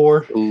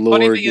lore.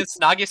 Funny thing is,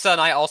 Nagisa and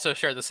I also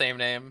share the same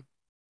name.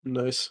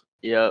 Nice.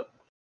 Yep.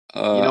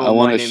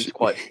 My name's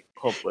quite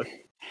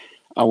public.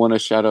 I want to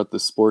shout out the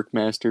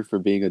Sporkmaster for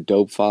being a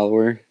dope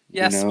follower.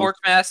 Yes,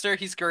 Sporkmaster,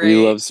 he's great. We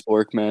love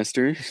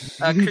Sporkmaster.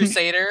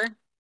 Crusader.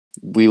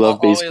 We love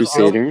Base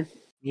Crusader.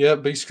 Yeah,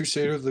 Base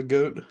Crusader, the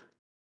GOAT.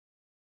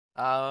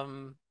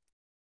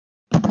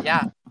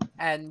 Yeah,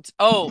 and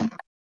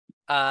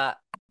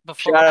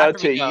before shout out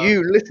to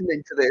you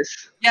listening to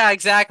this. Yeah,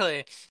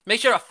 exactly.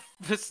 Make sure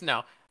to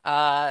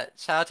shout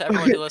out to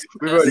everyone who listens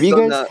to this.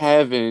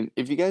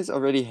 If you guys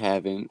already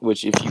haven't,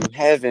 which if you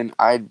haven't,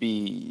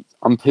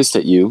 I'm pissed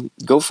at you.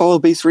 Go follow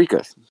Base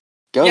Rika.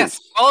 Go. Yes,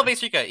 follow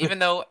Base Rika, even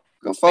though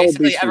go follow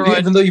Base Rika.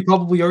 Even though you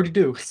probably already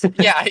do.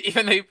 Yeah,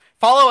 even though you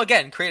follow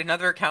again, create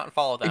another account and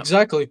follow them.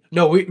 Exactly.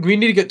 No, we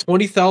need to get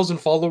 20,000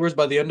 followers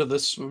by the end of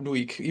this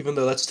week, even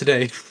though that's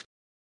today.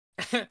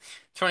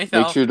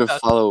 20,000. Make sure to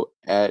follow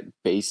at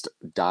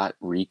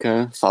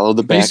based.rika. Follow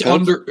the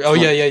backup.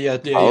 Yeah.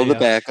 Follow the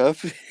backup.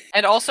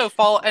 And also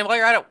follow. And while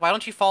you're at it, why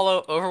don't you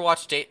follow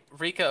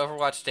Rika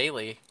Overwatch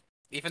Daily?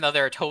 Even though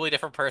they're a totally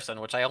different person,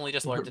 which I only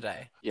just learned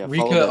today. Yeah,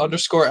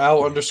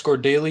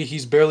 Rika_Al_Daily.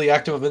 He's barely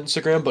active on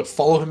Instagram, but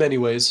follow him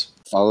anyways.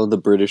 Follow the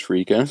British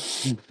Rika.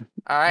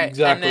 All right,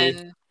 exactly. And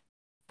then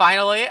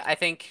finally, I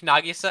think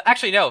Nagisa.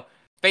 Actually, no.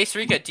 Base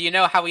Rika, do you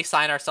know how we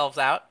sign ourselves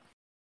out?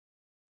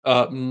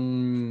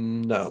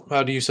 No.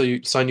 How do you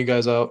sign you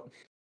guys out?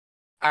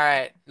 All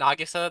right,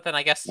 Nagisa. Then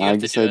I guess you have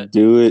to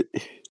do it.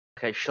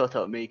 Okay, shut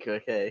up, Mika.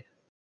 Okay.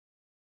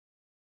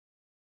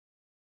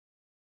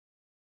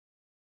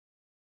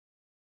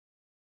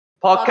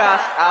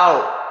 Podcast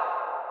out.